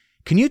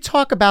 Can you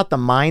talk about the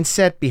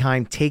mindset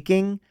behind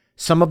taking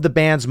some of the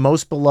band's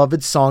most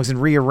beloved songs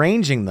and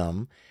rearranging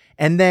them,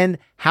 and then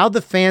how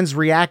the fans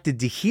reacted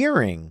to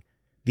hearing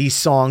these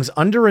songs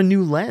under a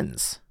new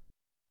lens?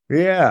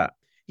 Yeah,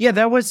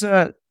 that was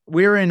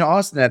We were in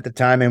Austin at the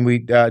time,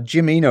 and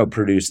Jim Eno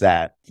produced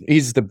that.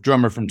 He's the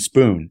drummer from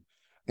Spoon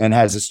and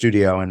has a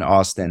studio in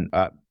Austin.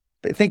 I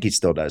think he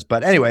still does.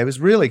 But anyway, it was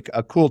really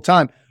a cool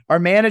time. Our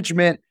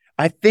management,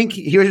 I think,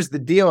 here's the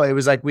deal. It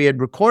was like we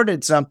had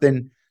recorded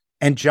something,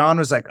 and John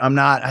was like,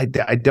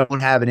 I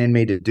don't have it in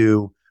me to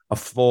do a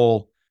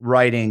full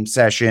writing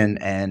session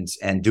and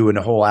doing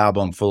a whole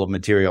album full of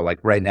material. Like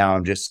right now,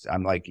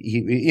 I'm like,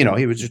 he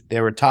was just, we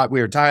were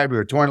tired, we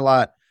were torn a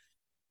lot.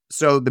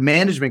 So the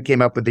management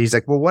came up with these,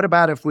 like, well, what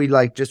about if we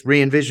like just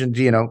re-envisioned,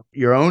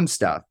 your own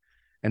stuff?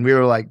 And we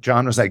were like,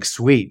 John was like,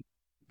 sweet,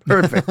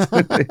 perfect.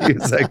 He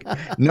was like,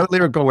 no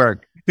lyrical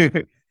work.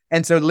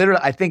 And so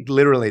I think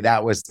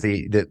that was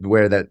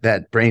where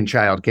that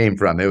brainchild came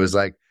from. It was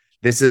like,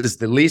 this is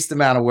the least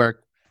amount of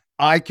work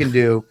I can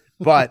do,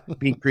 but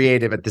be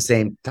creative at the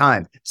same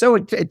time. So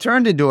it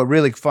turned into a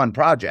really fun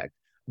project.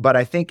 But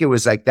I think it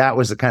was like, that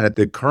was the kind of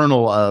the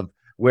kernel of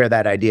where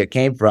that idea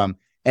came from.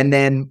 And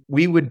then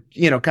we would,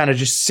 kind of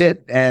just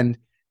sit and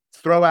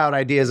throw out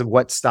ideas of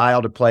what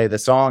style to play the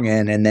song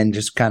in, and then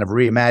just kind of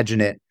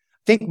reimagine it.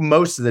 I think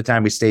most of the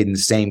time we stayed in the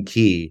same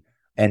key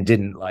and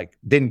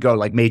didn't go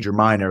like major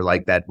minor,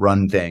 like that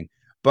Run thing.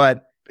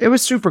 But it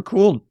was super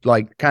cool.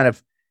 Like, kind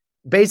of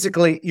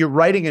basically you're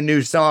writing a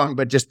new song,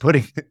 but just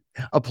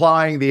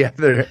applying the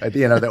other,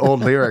 the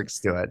old lyrics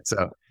to it.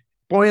 So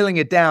boiling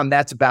it down,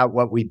 that's about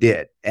what we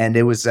did. And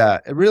it was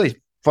a really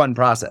fun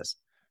process.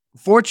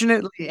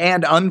 Fortunately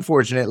and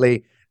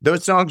unfortunately,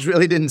 those songs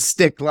really didn't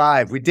stick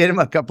live. We did them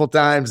a couple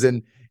times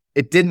and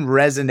it didn't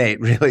resonate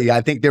really.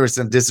 I think there were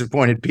some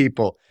disappointed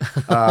people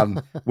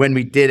when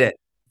we did it.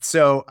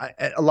 So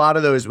a lot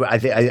of those,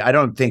 I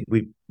don't think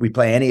we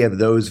play any of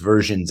those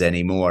versions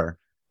anymore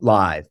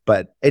live.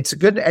 But it's a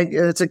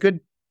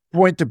good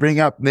point to bring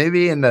up.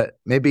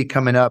 Maybe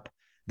coming up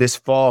this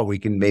fall, we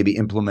can maybe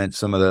implement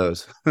some of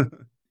those.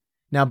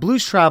 Now,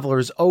 Blues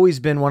Traveler's always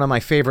been one of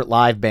my favorite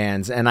live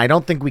bands, and I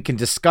don't think we can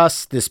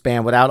discuss this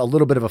band without a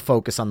little bit of a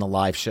focus on the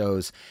live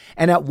shows.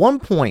 And at one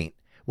point,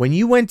 when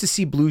you went to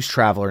see Blues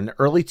Traveler in the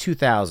early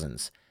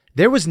 2000s,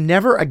 there was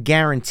never a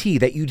guarantee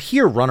that you'd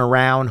hear Run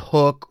Around,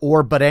 Hook,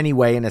 or But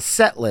Anyway in a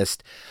set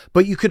list,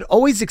 but you could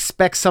always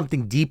expect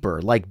something deeper,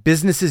 like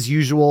Business as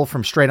Usual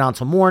from Straight On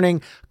Till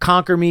Morning,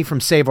 Conquer Me from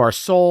Save Our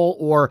Soul,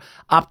 or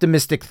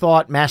Optimistic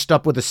Thought mashed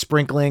up with a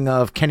sprinkling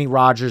of Kenny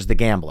Rogers' The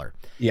Gambler.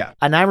 Yeah.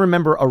 And I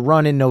remember a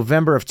run in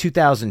November of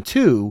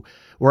 2002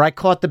 where I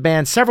caught the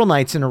band several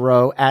nights in a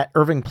row at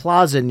Irving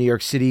Plaza in New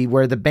York City,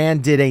 where the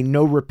band did a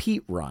no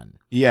repeat run.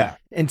 Yeah.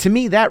 And to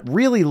me, that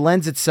really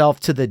lends itself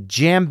to the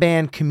jam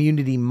band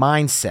community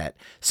mindset,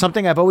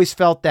 something I've always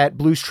felt that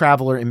Blues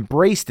Traveler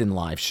embraced in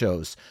live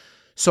shows.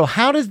 So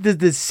how does the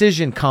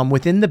decision come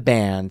within the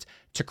band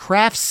to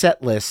craft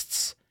set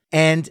lists,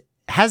 and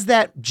has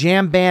that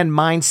jam band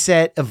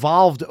mindset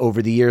evolved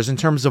over the years in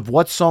terms of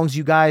what songs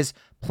you guys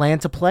plan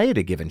to play at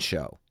a given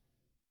show?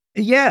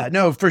 Yeah,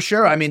 no, for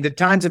sure. I mean, the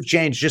times have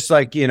changed, just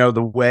like,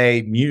 the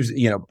way music,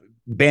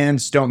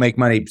 bands don't make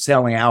money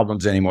selling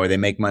albums anymore. They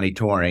make money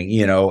touring,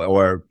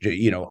 or,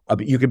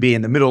 you could be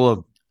in the middle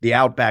of the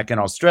outback in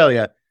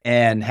Australia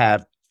and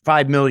have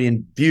 5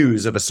 million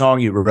views of a song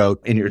you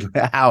wrote in your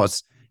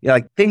house.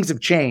 Like, things have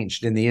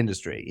changed in the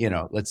industry,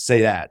 let's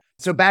say that.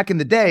 So back in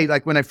the day,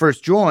 like when I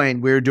first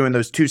joined, we were doing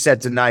those 2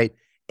 sets a night,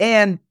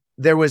 and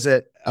there was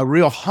a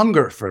real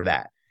hunger for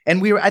that.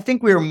 And I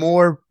think we were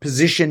more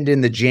positioned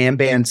in the jam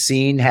band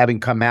scene, having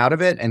come out of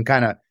it and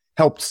kind of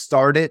helped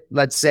start it,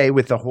 let's say,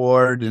 with the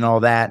Horde and all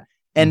that.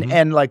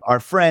 And like our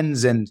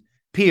friends and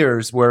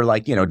peers were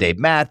like, Dave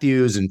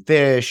Matthews and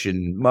Fish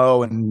and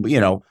Mo and,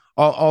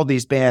 all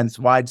these bands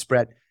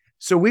widespread.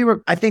 So we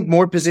were, I think,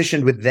 more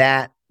positioned with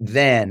that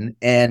then.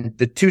 And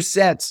the 2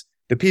 sets,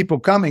 the people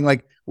coming,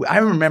 like, I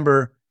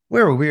remember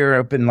where we were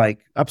up in like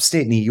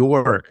upstate New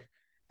York.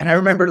 And I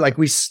remember like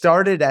we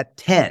started at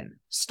 10,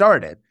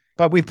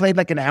 but we played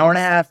like an hour and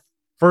a half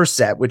first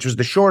set, which was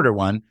the shorter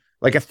one,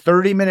 like a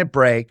 30-minute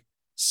break.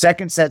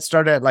 Second set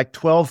started at like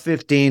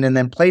 12:15 and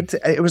then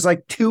it was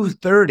like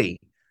 2:30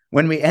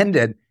 when we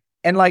ended.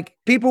 And like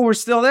people were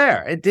still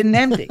there. It didn't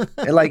empty.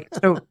 Like,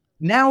 so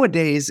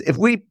nowadays, if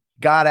we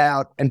got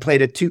out and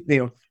played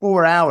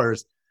 4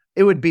 hours,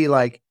 it would be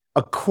like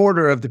a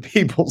quarter of the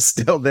people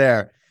still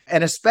there.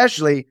 And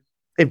especially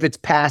if it's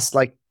past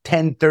like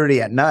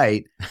 10:30 at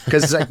night,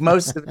 because like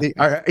most of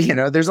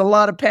there's a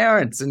lot of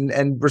parents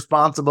and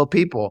responsible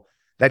people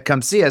that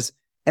come see us,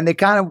 and they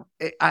kind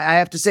of, I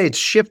have to say, it's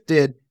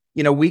shifted.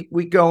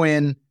 We go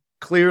in,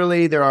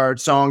 clearly there are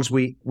songs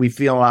we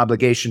feel an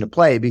obligation to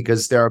play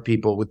because there are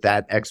people with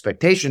that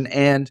expectation,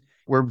 and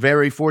we're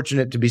very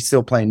fortunate to be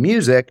still playing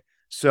music.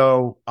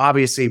 So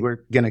obviously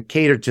we're going to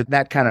cater to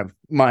that kind of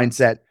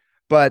mindset.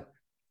 But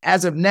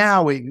as of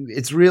now,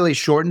 it's really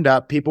shortened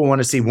up. People want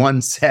to see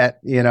one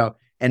set,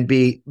 and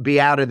be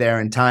out of there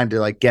in time to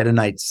like get a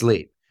night's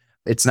sleep.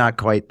 It's not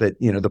quite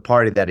the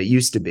party that it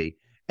used to be.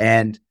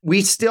 And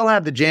we still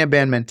have the jam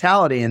band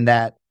mentality in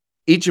that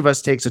each of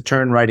us takes a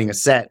turn writing a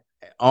set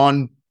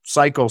on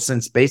cycle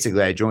since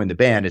basically I joined the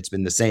band. It's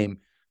been the same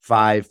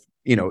 5,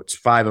 it's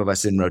 5 of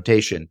us in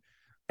rotation.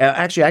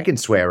 Actually, I can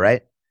swear,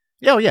 right?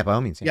 Yeah, yeah, by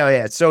all means. Yeah,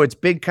 yeah. So it's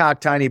big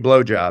cock, tiny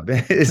blowjob,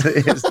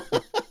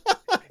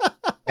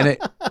 and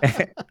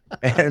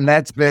and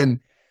that's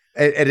been,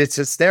 and it's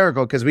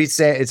hysterical because we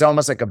say it's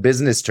almost like a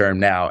business term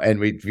now, and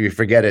we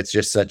forget it's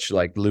just such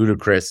like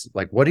ludicrous.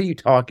 Like, what are you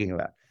talking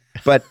about?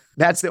 But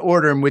that's the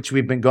order in which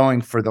we've been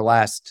going for the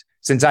last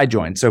since I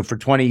joined. So for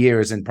 20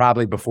 years, and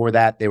probably before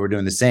that, they were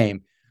doing the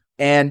same.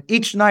 And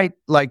each night,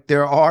 like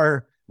there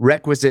are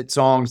requisite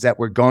songs that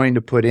we're going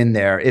to put in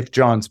there if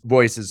John's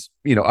voice is,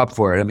 up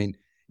for it. I mean,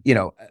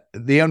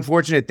 the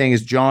unfortunate thing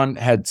is John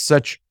had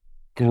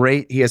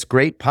he has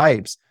great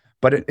pipes,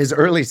 but his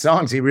early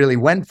songs, he really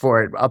went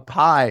for it up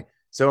high.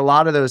 So a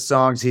lot of those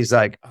songs, he's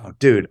like, oh,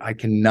 dude, I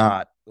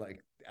cannot, like,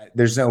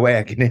 there's no way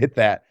I can hit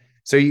that.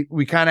 So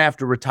we kind of have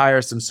to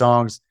retire some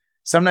songs.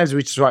 Sometimes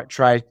we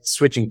try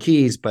switching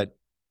keys, but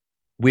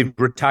we've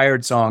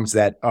retired songs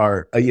that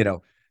are,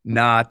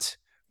 not,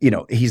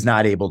 he's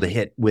not able to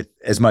hit with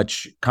as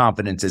much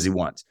confidence as he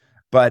wants.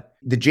 But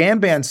the jam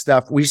band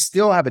stuff, we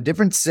still have a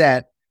different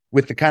set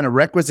with the kind of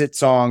requisite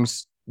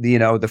songs,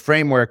 the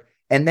framework.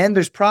 And then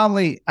there's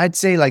probably, I'd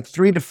say like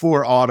 3 to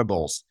 4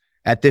 audibles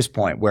at this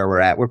point where we're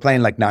at. We're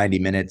playing like 90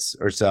 minutes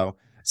or so,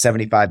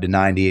 75 to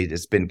 90.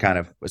 It's been kind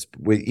of,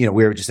 we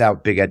were just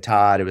out Big Ed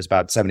Todd. It was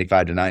about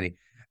 75 to 90.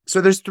 So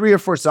there's 3 or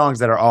 4 songs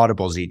that are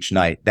audibles each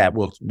night that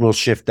will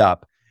shift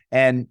up.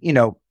 And,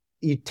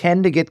 you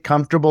tend to get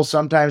comfortable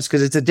sometimes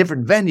because it's a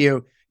different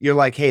venue. You're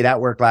like, hey,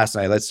 that worked last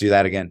night. Let's do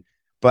that again.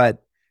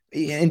 But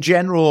in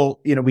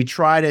general, we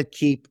try to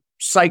keep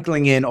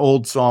cycling in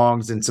old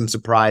songs and some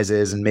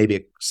surprises and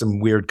maybe some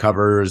weird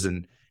covers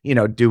and,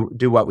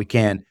 do what we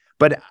can.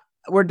 But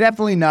we're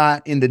definitely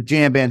not in the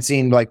jam band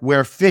scene like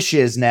where Fish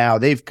is now.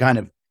 They've kind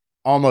of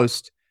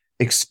almost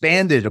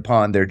expanded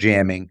upon their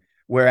jamming,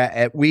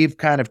 where we've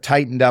kind of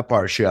tightened up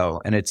our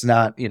show. And it's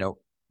not,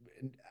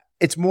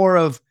 it's more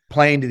of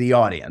playing to the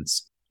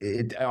audience.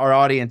 Our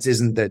audience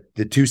isn't the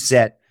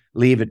 2-set,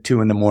 leave at 2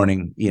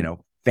 a.m,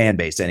 fan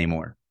base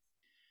anymore.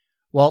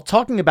 Well,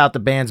 talking about the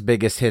band's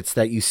biggest hits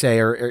that you say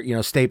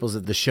are staples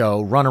of the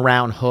show, Run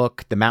Around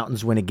Hook, The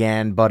Mountains Win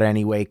Again, But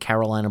Anyway,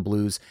 Carolina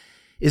Blues,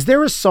 is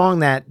there a song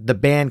that the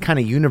band kind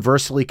of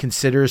universally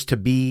considers to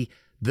be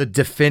the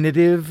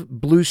definitive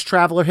Blues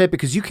Traveler hit?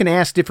 Because you can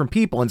ask different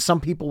people, and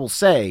some people will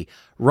say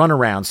Run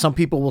Around, some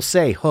people will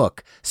say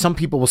Hook, some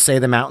people will say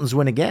The Mountains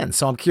Win Again.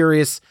 So I'm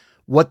curious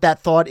what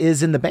that thought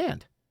is in the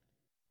band.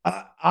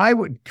 I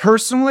would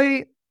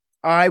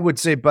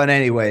say But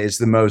Anyway is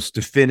the most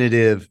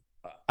definitive,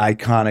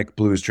 iconic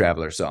Blues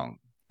Traveler song.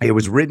 It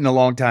was written a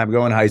long time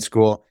ago in high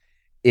school.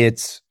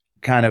 It's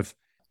kind of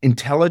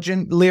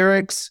intelligent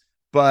lyrics,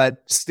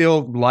 but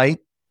still light.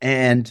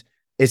 And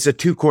it's a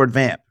 2-chord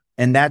vamp.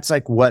 And that's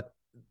like what,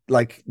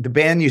 like the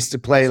band used to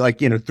play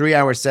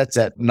 3-hour sets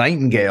at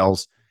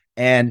Nightingale's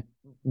and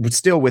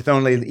still with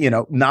only,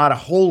 not a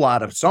whole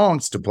lot of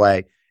songs to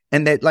play.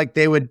 And that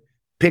they would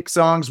pick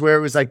songs where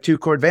it was like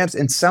 2-chord vamps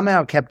and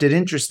somehow kept it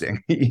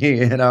interesting,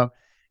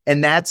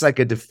 And that's like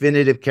a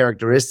definitive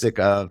characteristic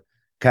of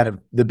kind of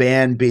the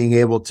band being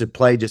able to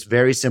play just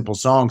very simple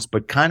songs,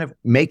 but kind of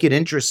make it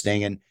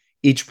interesting. And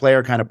each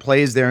player kind of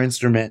plays their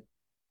instrument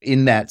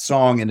in that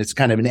song. And it's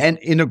kind of an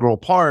integral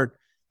part.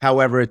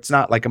 However, it's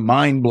not like a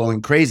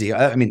mind-blowing crazy.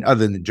 I mean,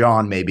 other than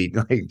John maybe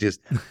like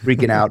just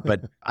freaking out.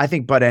 But I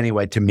think But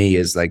Anyway to me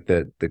is like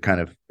the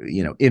kind of,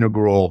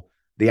 integral,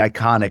 the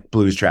iconic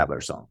Blues Traveler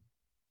song.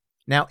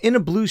 Now, in a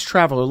Blues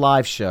Traveler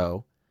live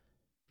show,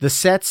 the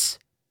sets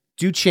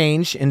do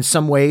change in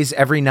some ways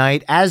every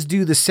night, as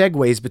do the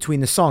segues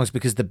between the songs,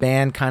 because the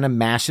band kind of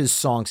mashes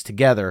songs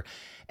together.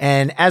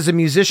 And as a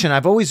musician,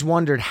 I've always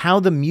wondered how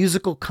the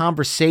musical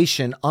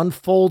conversation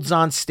unfolds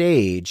on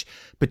stage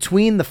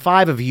between the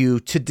 5 of you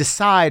to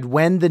decide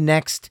when the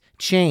next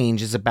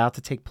change is about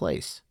to take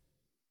place.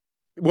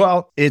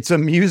 Well, it's a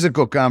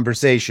musical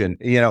conversation.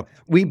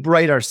 We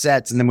write our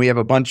sets and then we have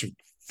a bunch of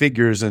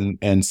figures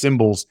and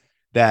symbols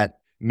that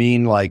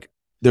mean like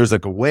there's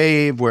like a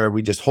wave where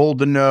we just hold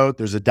the note.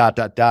 There's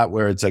a ...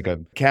 where it's like a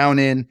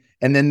count in.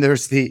 And then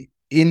there's the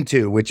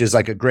into, which is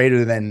like a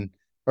greater than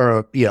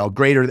or,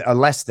 a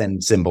less than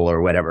symbol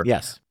or whatever.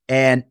 Yes.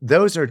 And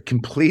those are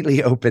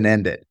completely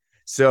open-ended.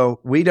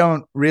 So we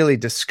don't really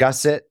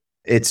discuss it.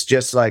 It's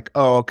just like,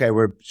 oh, okay,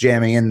 we're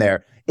jamming in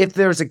there. If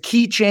there's a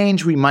key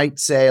change, we might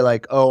say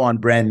like, oh, on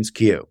Brendan's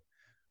cue.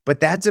 But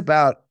that's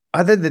about,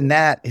 other than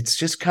that, it's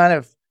just kind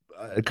of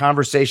a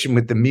conversation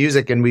with the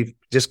music. And we've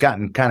just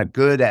gotten kind of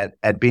good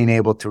at being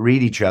able to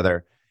read each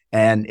other.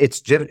 And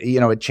it's just,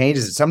 it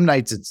changes. Some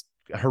nights it's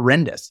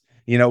horrendous.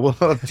 2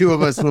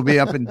 of us will be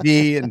up in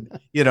D and,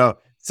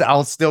 so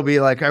I'll still be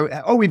like,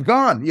 oh, we've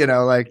gone,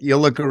 like you'll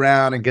look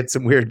around and get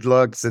some weird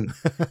looks.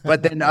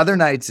 But then other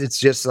nights it's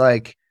just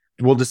like,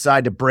 we'll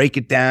decide to break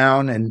it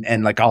down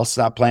and like I'll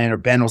stop playing or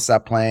Ben will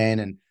stop playing.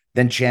 And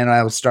then Chan and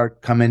I will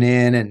start coming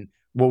in and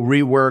we'll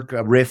rework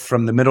a riff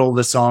from the middle of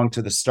the song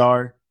to the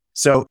start.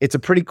 So it's a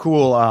pretty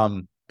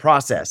cool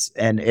process.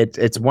 And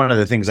it's one of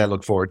the things I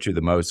look forward to the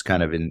most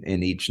kind of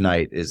in each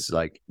night is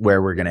like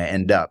where we're going to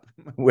end up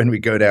when we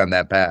go down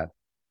that path.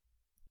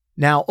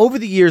 Now, over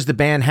the years, the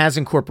band has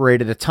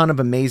incorporated a ton of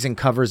amazing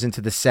covers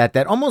into the set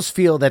that almost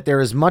feel that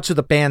they're as much of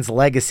the band's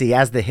legacy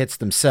as the hits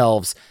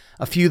themselves.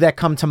 A few that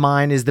come to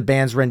mind is the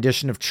band's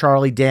rendition of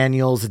Charlie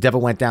Daniels' The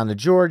Devil Went Down to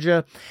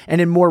Georgia,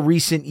 and in more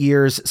recent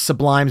years,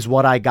 Sublime's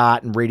What I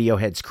Got and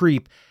Radiohead's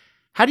Creep.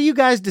 How do you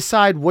guys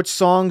decide which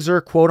songs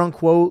are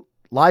quote-unquote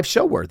live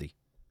show worthy?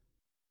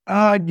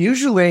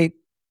 Usually,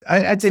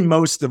 I'd say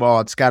most of all,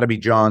 it's got to be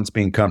John's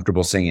being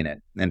comfortable singing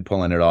it and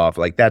pulling it off.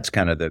 Like, that's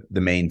kind of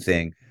the main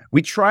thing.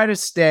 We try to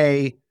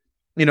stay,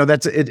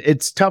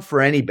 it's tough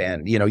for any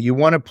band. You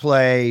want to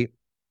play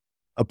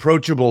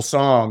approachable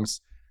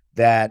songs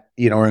that,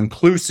 are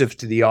inclusive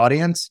to the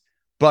audience,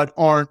 but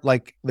aren't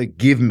like the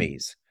give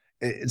me's.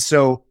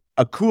 So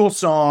a cool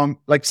song,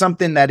 like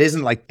something that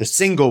isn't like the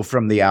single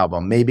from the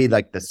album, maybe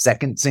like the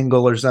second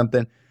single or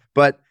something.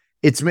 But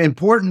it's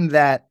important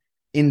that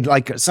in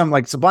like something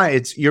like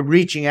Sublime, you're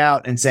reaching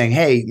out and saying,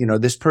 hey,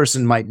 this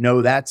person might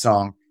know that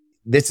song.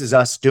 This is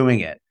us doing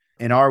it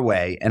in our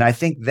way. And I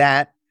think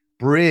that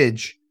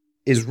bridge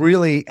is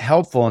really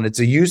helpful, and it's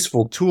a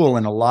useful tool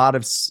in a lot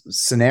of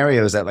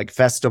scenarios at like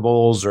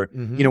festivals or,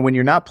 when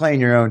you're not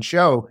playing your own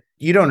show,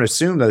 you don't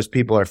assume those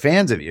people are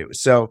fans of you.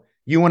 So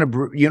you want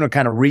to,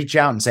 kind of reach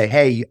out and say,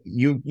 hey,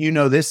 you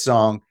know this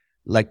song,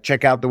 like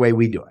check out the way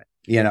we do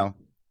it,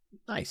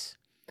 Nice.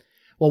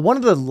 Well, one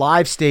of the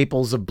live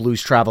staples of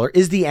Blues Traveler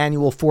is the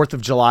annual 4th of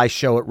July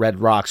show at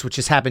Red Rocks, which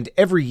has happened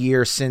every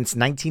year since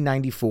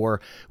 1994,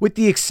 with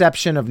the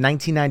exception of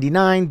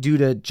 1999 due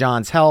to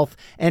John's health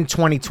and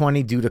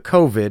 2020 due to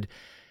COVID.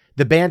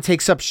 The band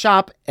takes up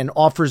shop and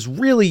offers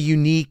really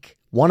unique,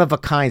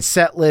 one-of-a-kind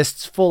set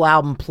lists, full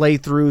album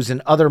playthroughs, and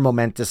other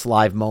momentous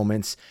live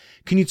moments.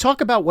 Can you talk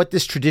about what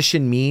this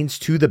tradition means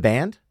to the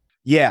band?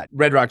 Yeah,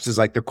 Red Rocks is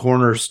like the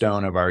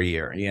cornerstone of our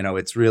year.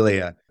 It's really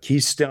a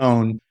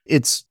keystone.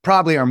 It's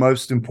probably our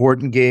most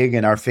important gig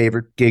and our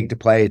favorite gig to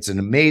play. It's an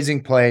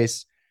amazing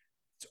place.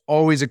 It's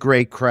always a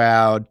great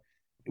crowd.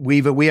 We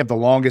have the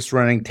longest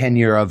running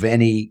tenure of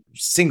any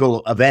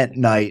single event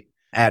night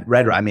at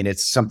Red Rocks. I mean,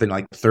 it's something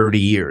like 30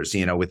 years,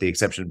 with the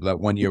exception of that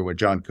one year where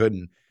John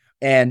couldn't.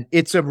 And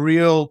it's a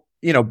real,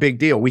 big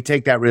deal. We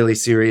take that really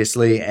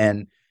seriously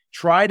and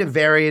try to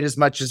vary it as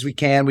much as we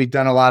can. We've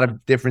done a lot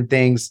of different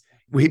things.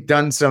 We've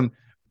done some,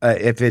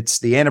 if it's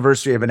the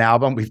anniversary of an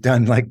album, we've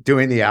done like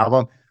doing the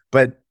album.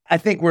 But I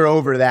think we're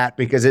over that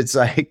because it's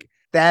like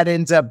that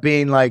ends up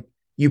being like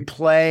you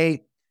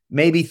play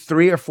maybe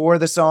 3 or 4 of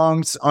the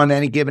songs on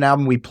any given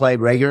album we play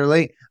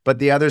regularly, but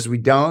the others we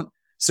don't.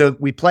 So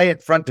we play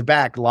it front to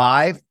back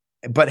live,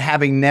 but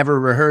having never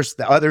rehearsed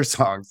the other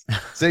songs.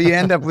 So you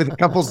end up with a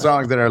couple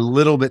songs that are a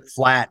little bit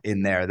flat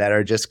in there that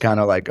are just kind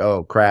of like,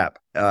 oh, crap.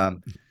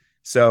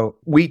 So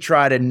we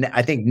try to,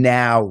 I think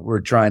now we're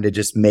trying to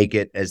just make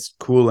it as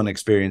cool an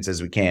experience as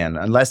we can,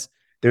 unless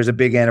there's a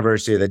big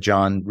anniversary that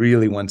John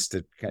really wants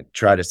to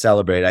try to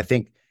celebrate. I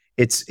think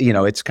it's,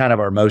 it's kind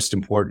of our most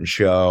important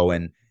show,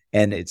 and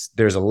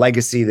there's a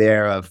legacy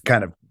there of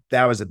kind of,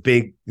 that was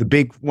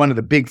one of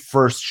the big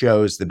first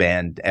shows the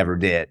band ever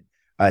did,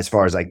 as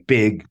far as like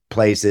big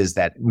places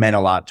that meant a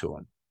lot to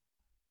them.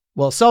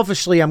 Well,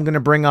 selfishly, I'm going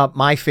to bring up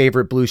my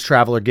favorite Blues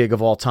Traveler gig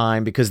of all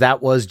time, because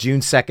that was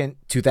June 2nd,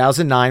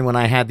 2009, when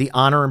I had the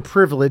honor and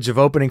privilege of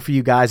opening for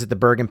you guys at the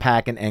Bergen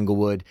Pack in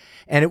Englewood.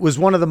 And it was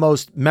one of the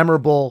most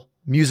memorable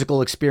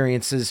musical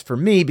experiences for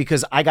me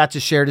because I got to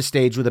share the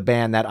stage with a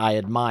band that I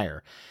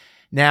admire.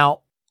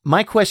 Now,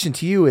 my question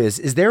to you is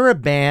there a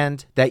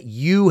band that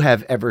you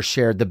have ever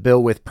shared the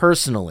bill with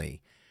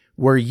personally,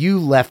 where you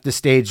left the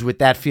stage with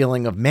that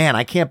feeling of, man,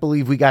 I can't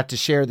believe we got to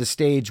share the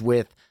stage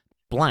with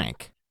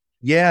blank?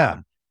 Yeah.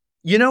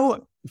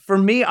 For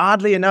me,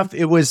 oddly enough,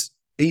 it was,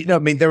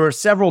 there were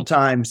several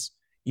times,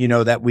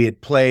 that we had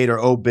played or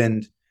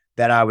opened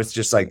that I was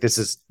just like, this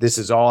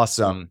is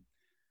awesome.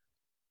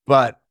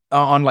 But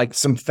on like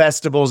some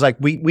festivals, like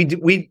we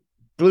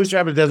Blues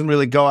Traveler doesn't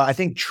really go out. I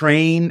think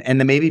Train and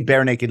then maybe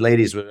Bare Naked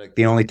Ladies were like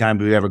the only time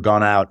we've ever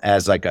gone out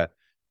as like a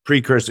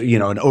precursor,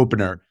 an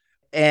opener.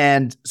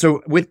 And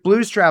so with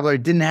Blues Traveler,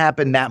 it didn't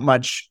happen that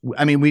much.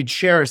 I mean, we'd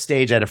share a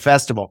stage at a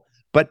festival,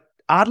 but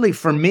oddly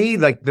for me,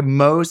 like the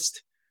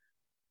most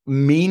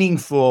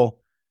meaningful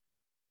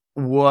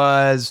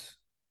was,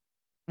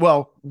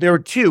 well, there were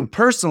two.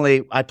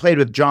 Personally, I played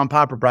with John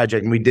Popper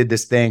Project, and we did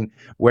this thing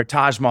where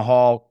Taj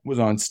Mahal was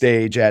on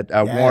stage at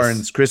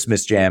Warren's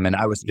Christmas Jam, and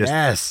I was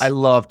just, I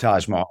love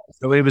Taj Mahal.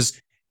 So it was,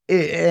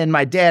 and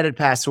my dad had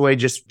passed away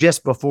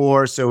just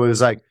before, so it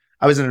was like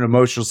I was in an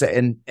emotional set,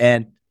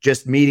 and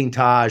just meeting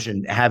Taj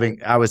and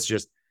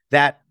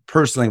that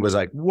personally was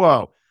like,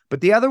 whoa.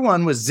 But the other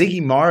one was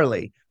Ziggy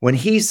Marley. When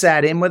he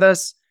sat in with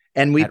us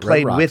and we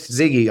played with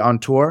Ziggy on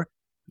tour,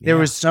 there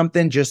was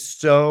something just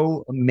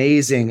so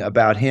amazing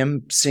about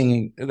him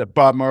singing the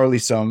Bob Marley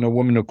song, No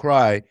Woman No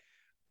Cry,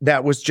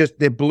 that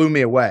blew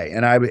me away.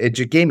 And it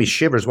just gave me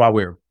shivers while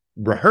we were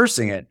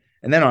rehearsing it.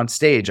 And then on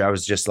stage, I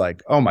was just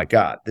like, oh my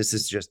God,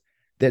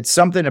 that's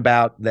something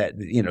about that,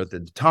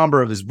 the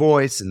timbre of his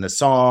voice and the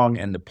song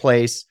and the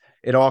place,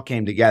 it all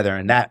came together.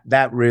 And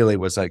that really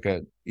was like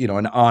an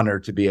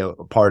honor to be a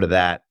part of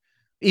that.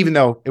 even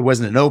though it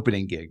wasn't an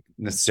opening gig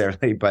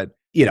necessarily, but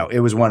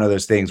it was one of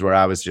those things where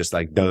I was just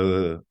like,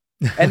 duh.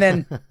 And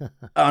then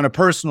on a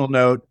personal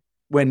note,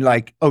 when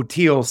like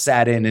O'Teal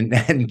sat in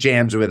and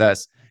jams with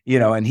us,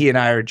 and he and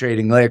I are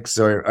trading licks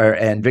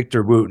and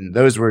Victor Wooten,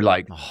 those were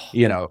like,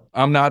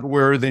 I'm not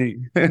worthy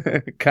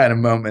kind of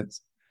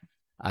moments.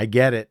 I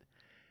get it.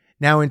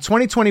 Now in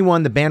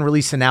 2021, the band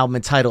released an album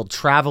entitled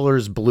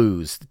Traveler's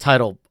Blues. The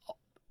title,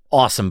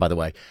 awesome, by the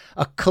way.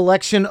 A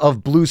collection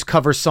of blues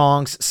cover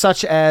songs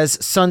such as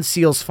Sun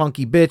Seal's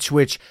Funky Bitch,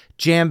 which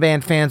jam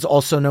band fans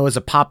also know as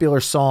a popular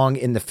song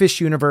in the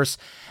Phish universe,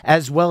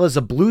 as well as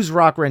a blues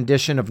rock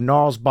rendition of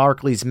Gnarls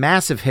Barkley's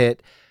massive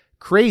hit,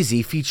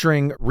 Crazy,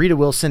 featuring Rita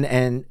Wilson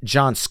and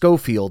John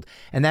Scofield.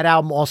 And that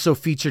album also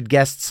featured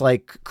guests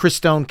like Chris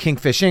Stone,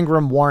 Kingfish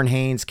Ingram, Warren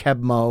Haynes, Keb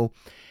Mo.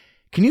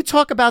 Can you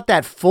talk about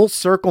that full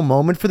circle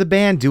moment for the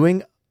band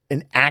doing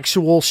an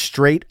actual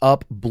straight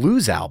up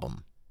blues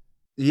album?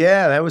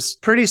 Yeah, that was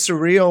pretty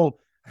surreal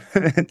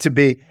to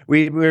be.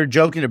 We were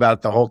joking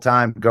about the whole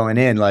time going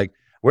in, like,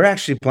 we're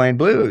actually playing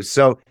blues.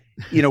 So,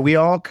 we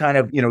all kind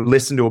of,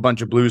 listened to a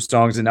bunch of blues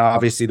songs, and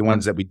obviously the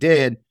ones that we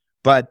did,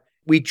 but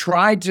we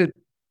tried to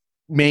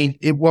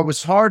what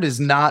was hard is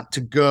not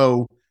to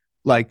go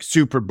like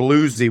super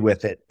bluesy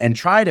with it and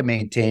try to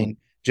maintain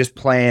just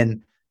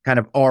playing kind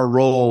of our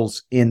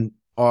roles in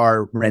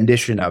our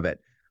rendition of it.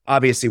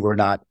 Obviously,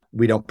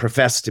 we don't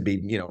profess to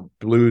be,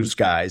 blues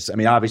guys. I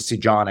mean, obviously,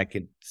 John, I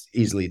could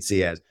easily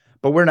see as,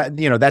 but we're not,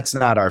 that's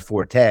not our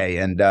forte.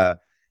 And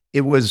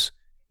it was,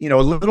 a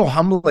little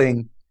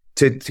humbling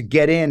to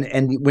get in.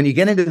 And when you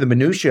get into the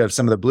minutia of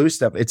some of the blues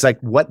stuff, it's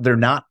like what they're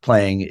not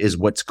playing is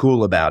what's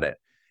cool about it.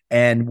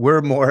 And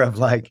we're more of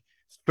like,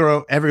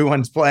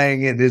 everyone's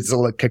playing it. It's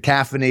a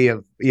cacophony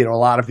of, a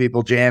lot of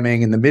people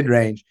jamming in the mid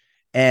range.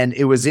 And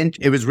it was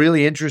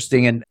really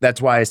interesting. And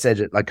that's why I said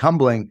it, like,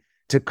 humbling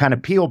to kind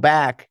of peel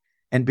back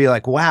and be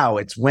like, wow,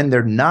 it's when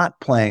they're not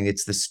playing,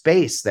 it's the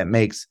space that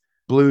makes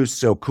blues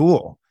so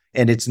cool.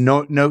 And it's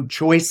no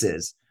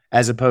choices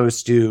as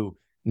opposed to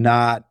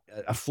not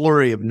a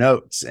flurry of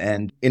notes.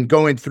 And in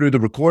going through the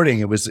recording,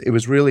 it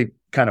was really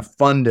kind of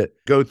fun to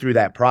go through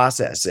that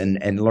process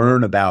and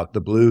learn about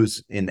the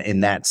blues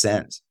in that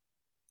sense.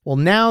 Well,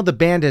 now the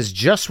band has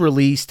just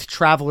released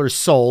Traveler's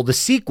Soul, the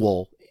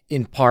sequel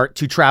in part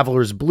to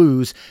Traveler's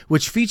Blues,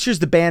 which features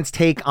the band's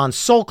take on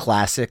soul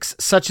classics,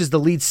 such as the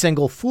lead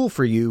single Fool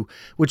for You,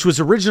 which was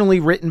originally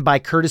written by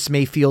Curtis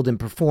Mayfield and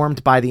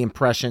performed by The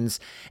Impressions.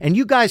 And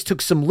you guys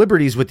took some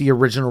liberties with the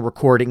original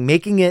recording,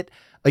 making it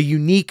a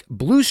unique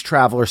Blues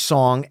Traveler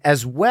song,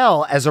 as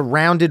well as a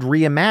rounded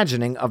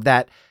reimagining of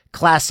that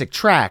classic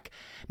track.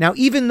 Now,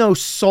 even though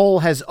soul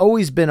has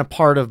always been a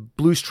part of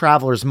Blues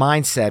Traveler's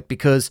mindset,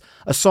 because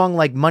a song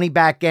like Money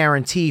Back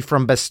Guarantee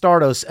from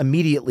Bastardos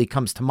immediately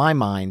comes to my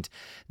mind,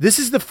 this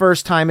is the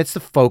first time it's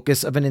the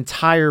focus of an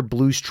entire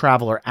Blues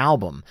Traveler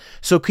album.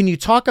 So can you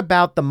talk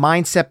about the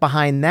mindset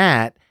behind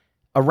that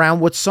around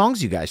what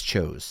songs you guys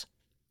chose?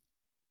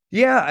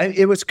 Yeah,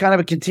 it was kind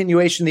of a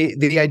continuation.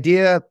 The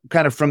idea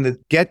kind of from the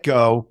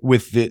get-go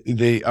with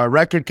the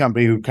record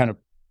company who kind of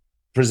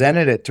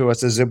presented it to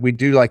us is that we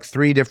do like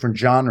 3 different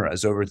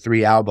genres over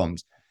 3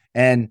 albums.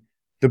 And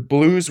the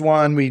blues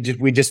one, we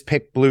just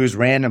picked blues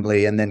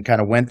randomly and then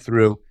kind of went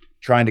through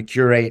trying to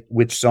curate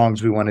which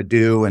songs we want to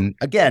do. And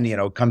again,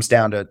 it comes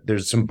down to,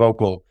 there's some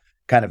vocal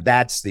kind of,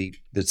 that's the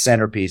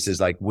centerpiece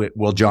is like,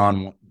 will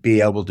John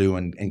be able to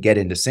and get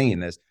into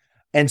singing this?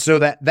 And so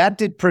that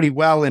did pretty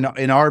well in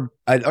our,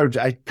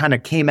 I kind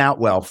of came out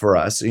well for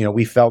us.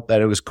 We felt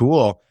that it was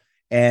cool.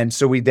 And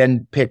so we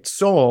then picked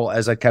soul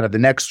as like kind of the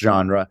next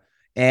genre.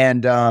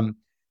 And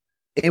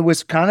it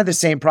was kind of the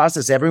same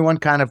process. Everyone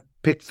kind of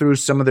picked through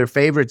some of their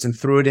favorites and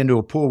threw it into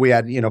a pool. We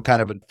had,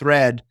 kind of a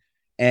thread,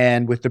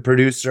 and with the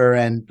producer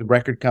and the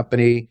record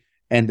company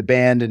and the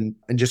band and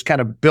just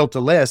kind of built a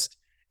list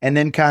and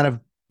then kind of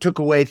took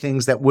away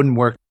things that wouldn't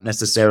work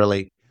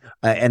necessarily.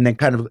 And then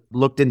kind of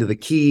looked into the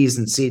keys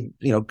and see,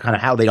 kind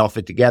of how they all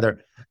fit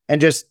together. And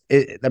just,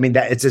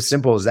 it's as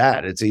simple as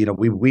that. It's,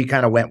 we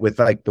kind of went with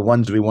like the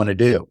ones we want to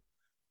do.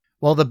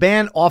 Well, the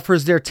band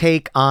offers their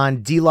take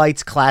on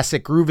D-Light's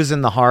classic Groove is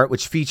in the Heart,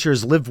 which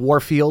features Liv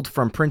Warfield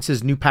from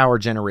Prince's New Power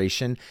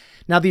Generation.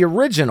 Now, the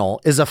original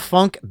is a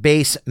funk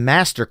bass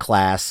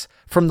masterclass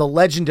from the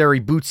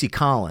legendary Bootsy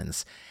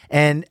Collins.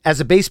 And as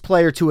a bass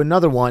player to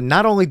another one,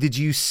 not only did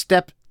you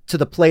step to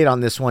the plate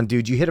on this one,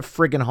 dude, you hit a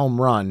friggin' home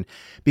run,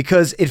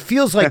 because it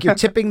feels like you're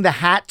tipping the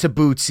hat to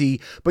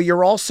Bootsy, but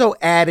you're also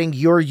adding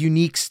your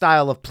unique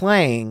style of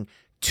playing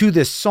to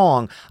this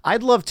song.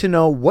 I'd love to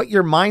know what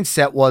your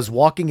mindset was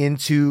walking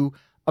into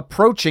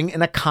approaching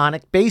an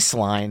iconic bass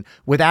line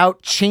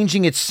without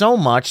changing it so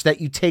much that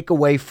you take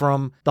away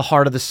from the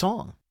heart of the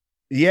song.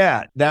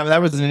 Yeah,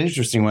 that was an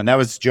interesting one. That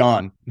was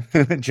John.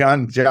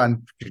 John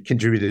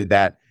contributed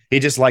that. He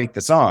just liked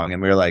the song.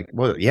 And we were like,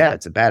 well, yeah,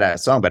 it's a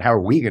badass song, but how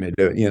are we going to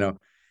do it,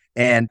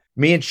 And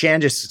me and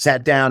Shan just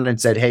sat down and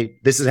said, hey,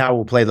 this is how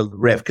we'll play the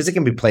riff, because it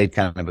can be played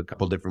kind of a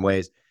couple different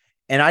ways.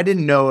 And I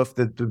didn't know if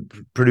the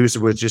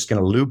producer was just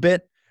going to loop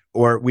it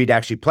or we'd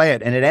actually play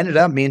it. And it ended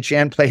up me and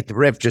Shan played the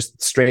riff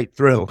just straight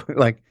through.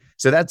 Like,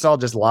 so that's all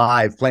just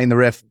live, playing the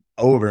riff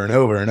over and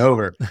over and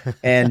over.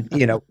 And,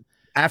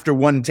 after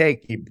one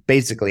take, you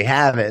basically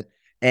have it.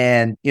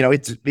 And,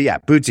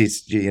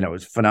 Bootsy's,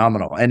 is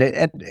phenomenal. And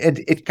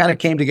it kind of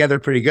came together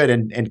pretty good,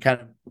 and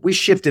kind of, we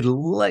shifted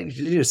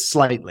just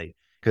slightly,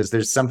 because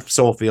there's some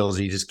soul feels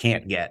you just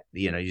can't get,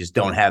 you just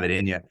don't have it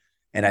in you.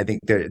 And I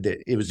think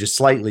it was just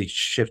slightly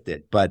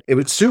shifted, but it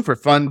was super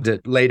fun to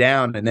lay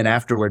down and then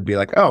afterward be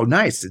like, oh,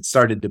 nice. It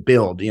started to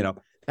build,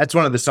 that's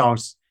one of the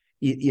songs,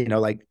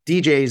 like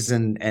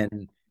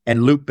DJs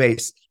and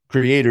loop-based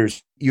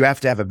creators, you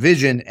have to have a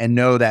vision and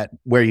know that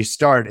where you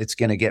start, it's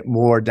going to get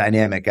more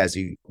dynamic as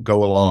you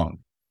go along.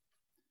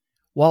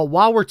 Well,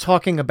 while we're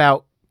talking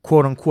about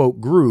quote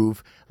unquote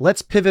groove,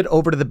 let's pivot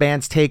over to the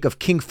band's take of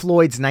King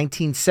Floyd's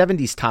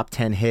 1970s top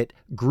 10 hit,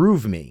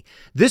 Groove Me.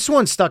 This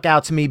one stuck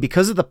out to me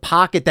because of the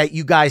pocket that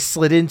you guys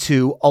slid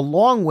into,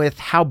 along with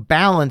how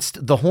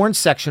balanced the horn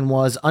section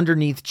was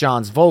underneath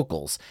John's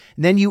vocals.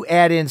 And then you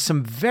add in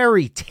some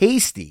very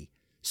tasty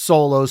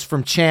solos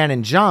from Chan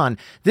and John.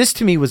 This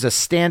to me was a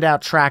standout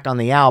track on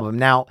the album.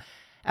 Now,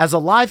 as a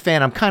live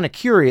fan, I'm kind of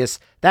curious.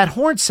 That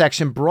horn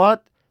section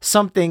brought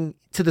something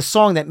to the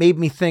song that made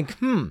me think,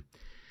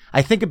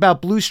 I think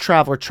about Blues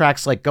Traveler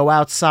tracks like Go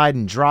Outside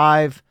and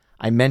Drive.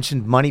 I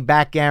mentioned Money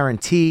Back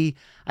Guarantee.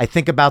 I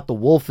think about The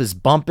Wolf is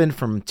Bumpin'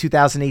 from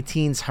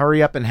 2018's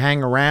Hurry Up and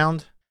Hang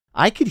Around.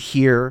 I could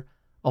hear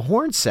a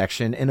horn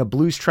section in a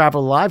Blues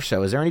Traveler live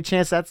show. Is there any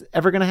chance that's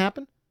ever going to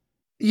happen?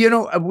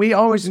 We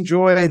always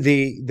enjoy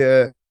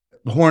the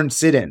horn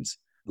sit-ins.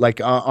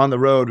 Like on the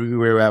road, we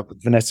were out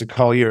with Vanessa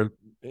Collier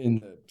in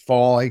the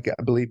fall, I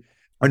believe.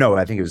 Or no,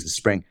 I think it was the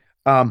spring.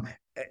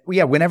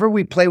 Whenever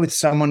we play with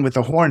someone with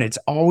a horn, it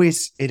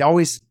always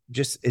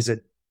just is a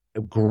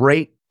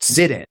great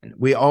sit-in.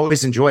 We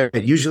always enjoy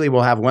it. Usually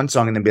we'll have one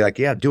song and then be like,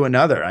 yeah, do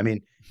another. I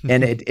mean,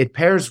 and it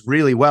pairs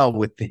really well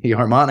with the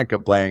harmonica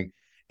playing.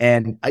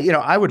 And,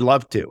 I would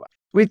love to.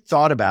 We've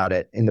thought about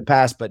it in the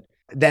past, but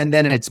then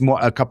it's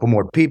a couple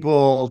more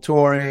people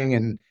touring,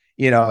 and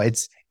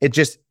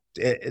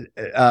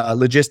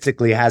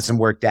logistically hasn't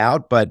worked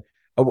out. But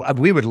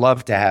we would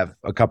love to have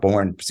a couple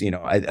horns.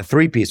 A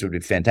three-piece would be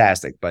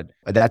fantastic. But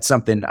that's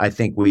something I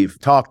think we've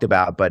talked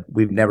about, but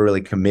we've never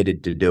really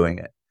committed to doing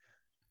it.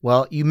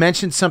 Well, you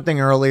mentioned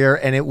something earlier,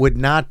 and it would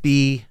not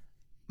be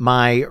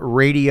my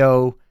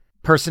radio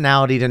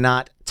personality to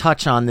not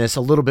touch on this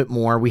a little bit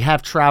more. We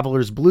have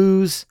Traveler's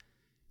Blues,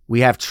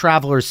 we have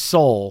Traveler's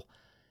Soul.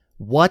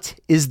 What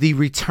is the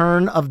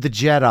return of the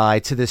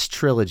Jedi to this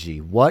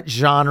trilogy? What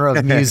genre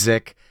of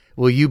music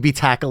will you be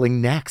tackling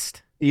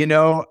next?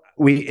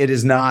 It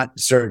is not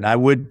certain. I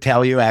would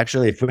tell you,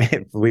 actually,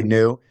 if we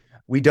knew.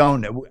 We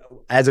don't.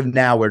 As of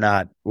now, we're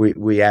not.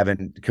 We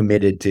haven't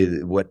committed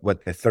to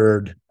what the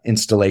third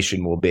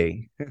installation will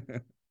be.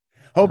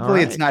 Hopefully,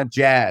 right. It's not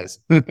jazz.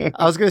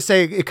 I was going to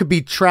say it could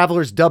be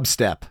Traveler's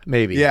Dubstep,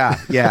 maybe. Yeah.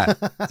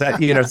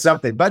 So,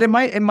 something. But it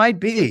might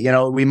be.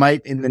 We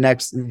might in the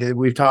next.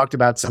 We've talked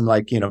about some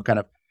kind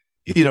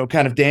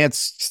of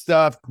dance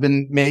stuff,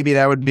 and maybe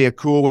that would be a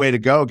cool way to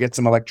go. Get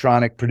some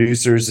electronic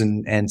producers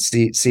and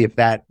see if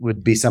that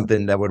would be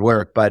something that would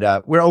work.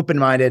 But we're open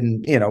minded,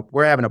 and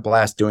we're having a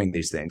blast doing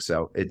these things.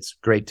 So it's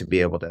great to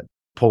be able to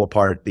pull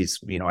apart these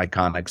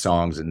iconic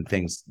songs and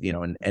things,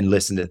 and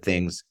listen to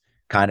things.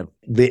 Kind of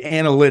the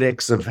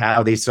analytics of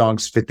how these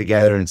songs fit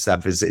together and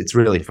stuff it's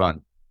really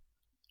fun.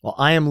 Well,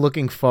 I am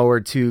looking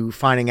forward to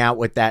finding out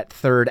what that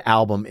third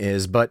album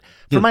is. But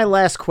for my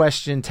last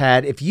question,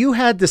 Tad, if you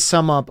had to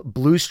sum up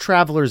Blues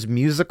Traveler's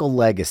musical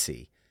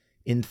legacy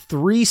in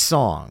 3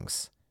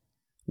 songs,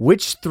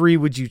 which 3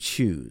 would you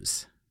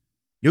choose?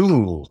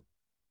 Ooh.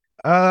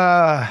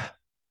 Let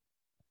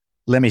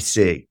me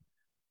see.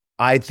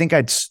 I think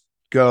I'd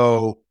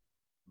go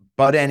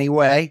But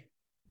Anyway,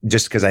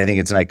 just because I think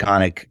it's an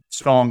iconic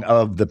song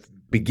of the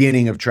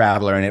beginning of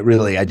Traveler, and it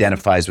really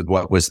identifies with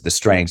what was the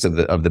strengths of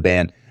the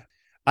band.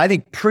 I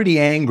think Pretty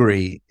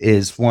Angry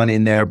is one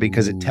in there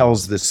because it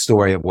tells the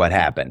story of what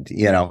happened,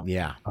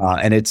 Yeah.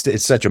 And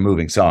it's such a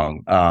moving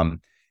song.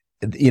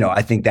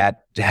 I think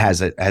that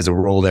has a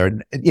role there.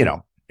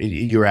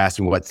 You're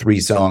asking what 3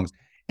 songs.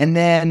 And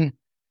then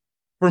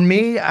for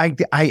me,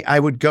 I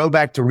would go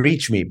back to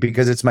Reach Me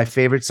because it's my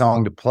favorite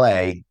song to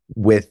play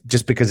with,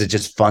 just because it's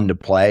just fun to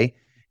play.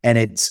 And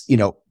it's,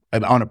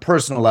 on a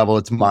personal level,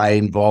 it's my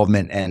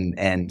involvement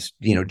and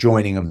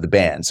joining of the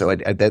band. So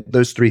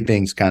those 3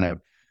 things kind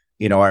of,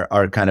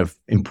 are kind of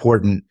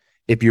important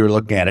if you're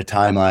looking at a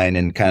timeline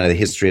and kind of the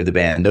history of the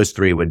band. Those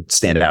 3 would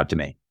stand out to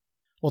me.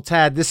 Well,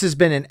 Tad, this has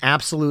been an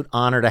absolute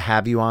honor to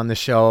have you on the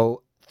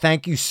show.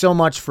 Thank you so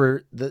much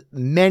for the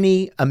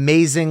many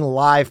amazing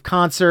live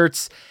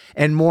concerts.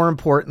 And more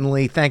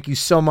importantly, thank you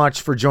so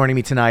much for joining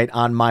me tonight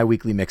on My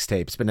Weekly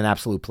Mixtape. It's been an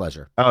absolute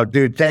pleasure. Oh,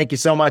 dude, thank you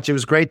so much. It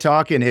was great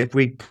talking. If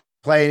we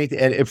play anything,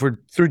 if we're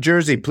through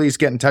Jersey, please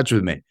get in touch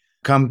with me.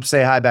 Come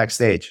say hi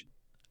backstage.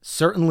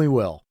 Certainly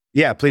will.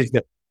 Yeah, please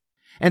do.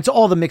 And to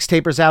all the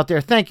mixtapers out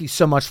there, thank you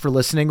so much for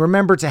listening.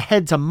 Remember to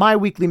head to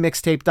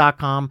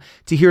myweeklymixtape.com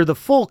to hear the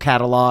full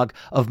catalog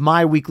of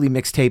My Weekly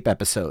Mixtape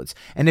episodes.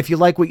 And if you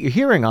like what you're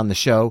hearing on the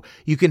show,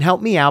 you can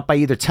help me out by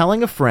either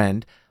telling a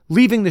friend,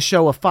 leaving the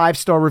show a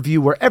 5-star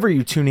review wherever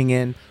you're tuning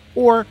in,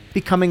 or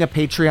becoming a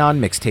Patreon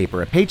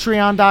mixtaper at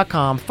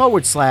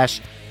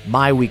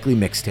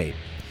patreon.com/myweeklymixtape.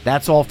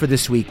 That's all for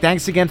this week.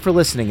 Thanks again for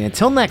listening. And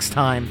until next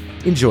time,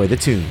 enjoy the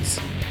tunes.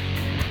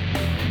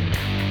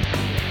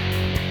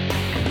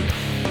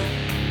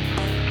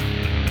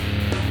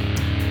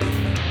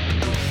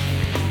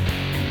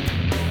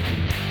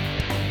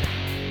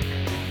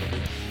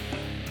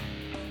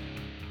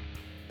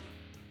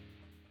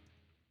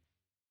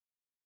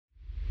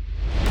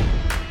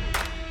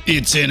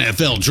 It's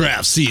NFL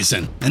draft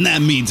season, and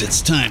that means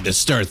it's time to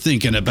start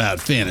thinking about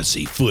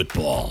fantasy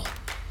football.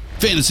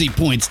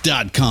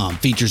 FantasyPoints.com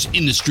features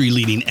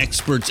industry-leading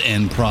experts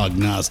and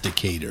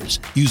prognosticators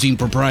using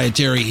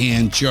proprietary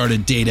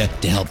hand-charted data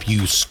to help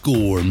you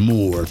score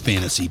more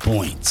fantasy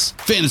points.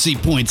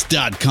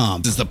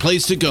 FantasyPoints.com is the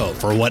place to go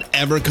for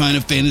whatever kind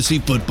of fantasy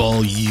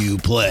football you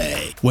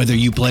play. Whether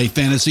you play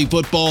fantasy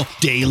football,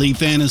 daily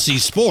fantasy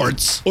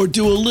sports, or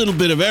do a little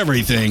bit of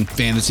everything,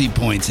 Fantasy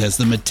Points has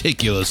the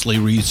meticulously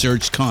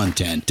researched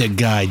content to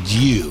guide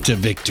you to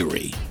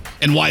victory.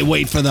 And why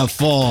wait for the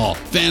fall?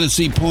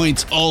 Fantasy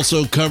Points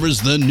also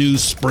covers the new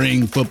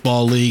spring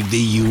football league,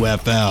 the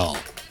UFL.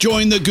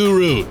 Join the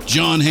guru,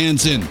 John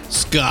Hansen,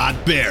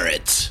 Scott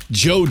Barrett,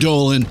 Joe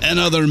Dolan, and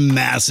other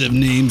massive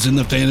names in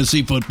the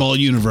fantasy football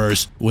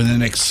universe with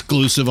an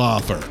exclusive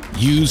offer.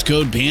 Use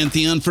code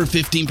Pantheon for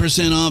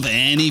 15% off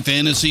any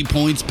Fantasy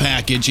Points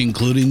package,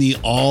 including the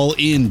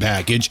all-in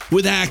package,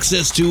 with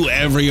access to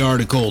every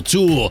article,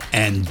 tool,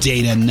 and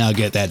data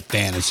nugget that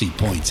Fantasy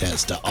Points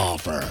has to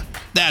offer.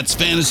 That's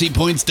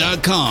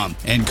FantasyPoints.com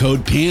and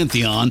code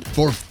Pantheon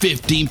for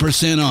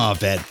 15%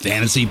 off at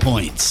Fantasy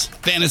Points.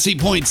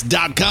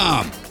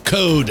 FantasyPoints.com,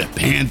 code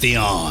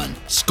Pantheon.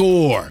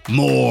 Score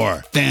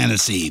more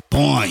fantasy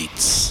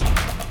points.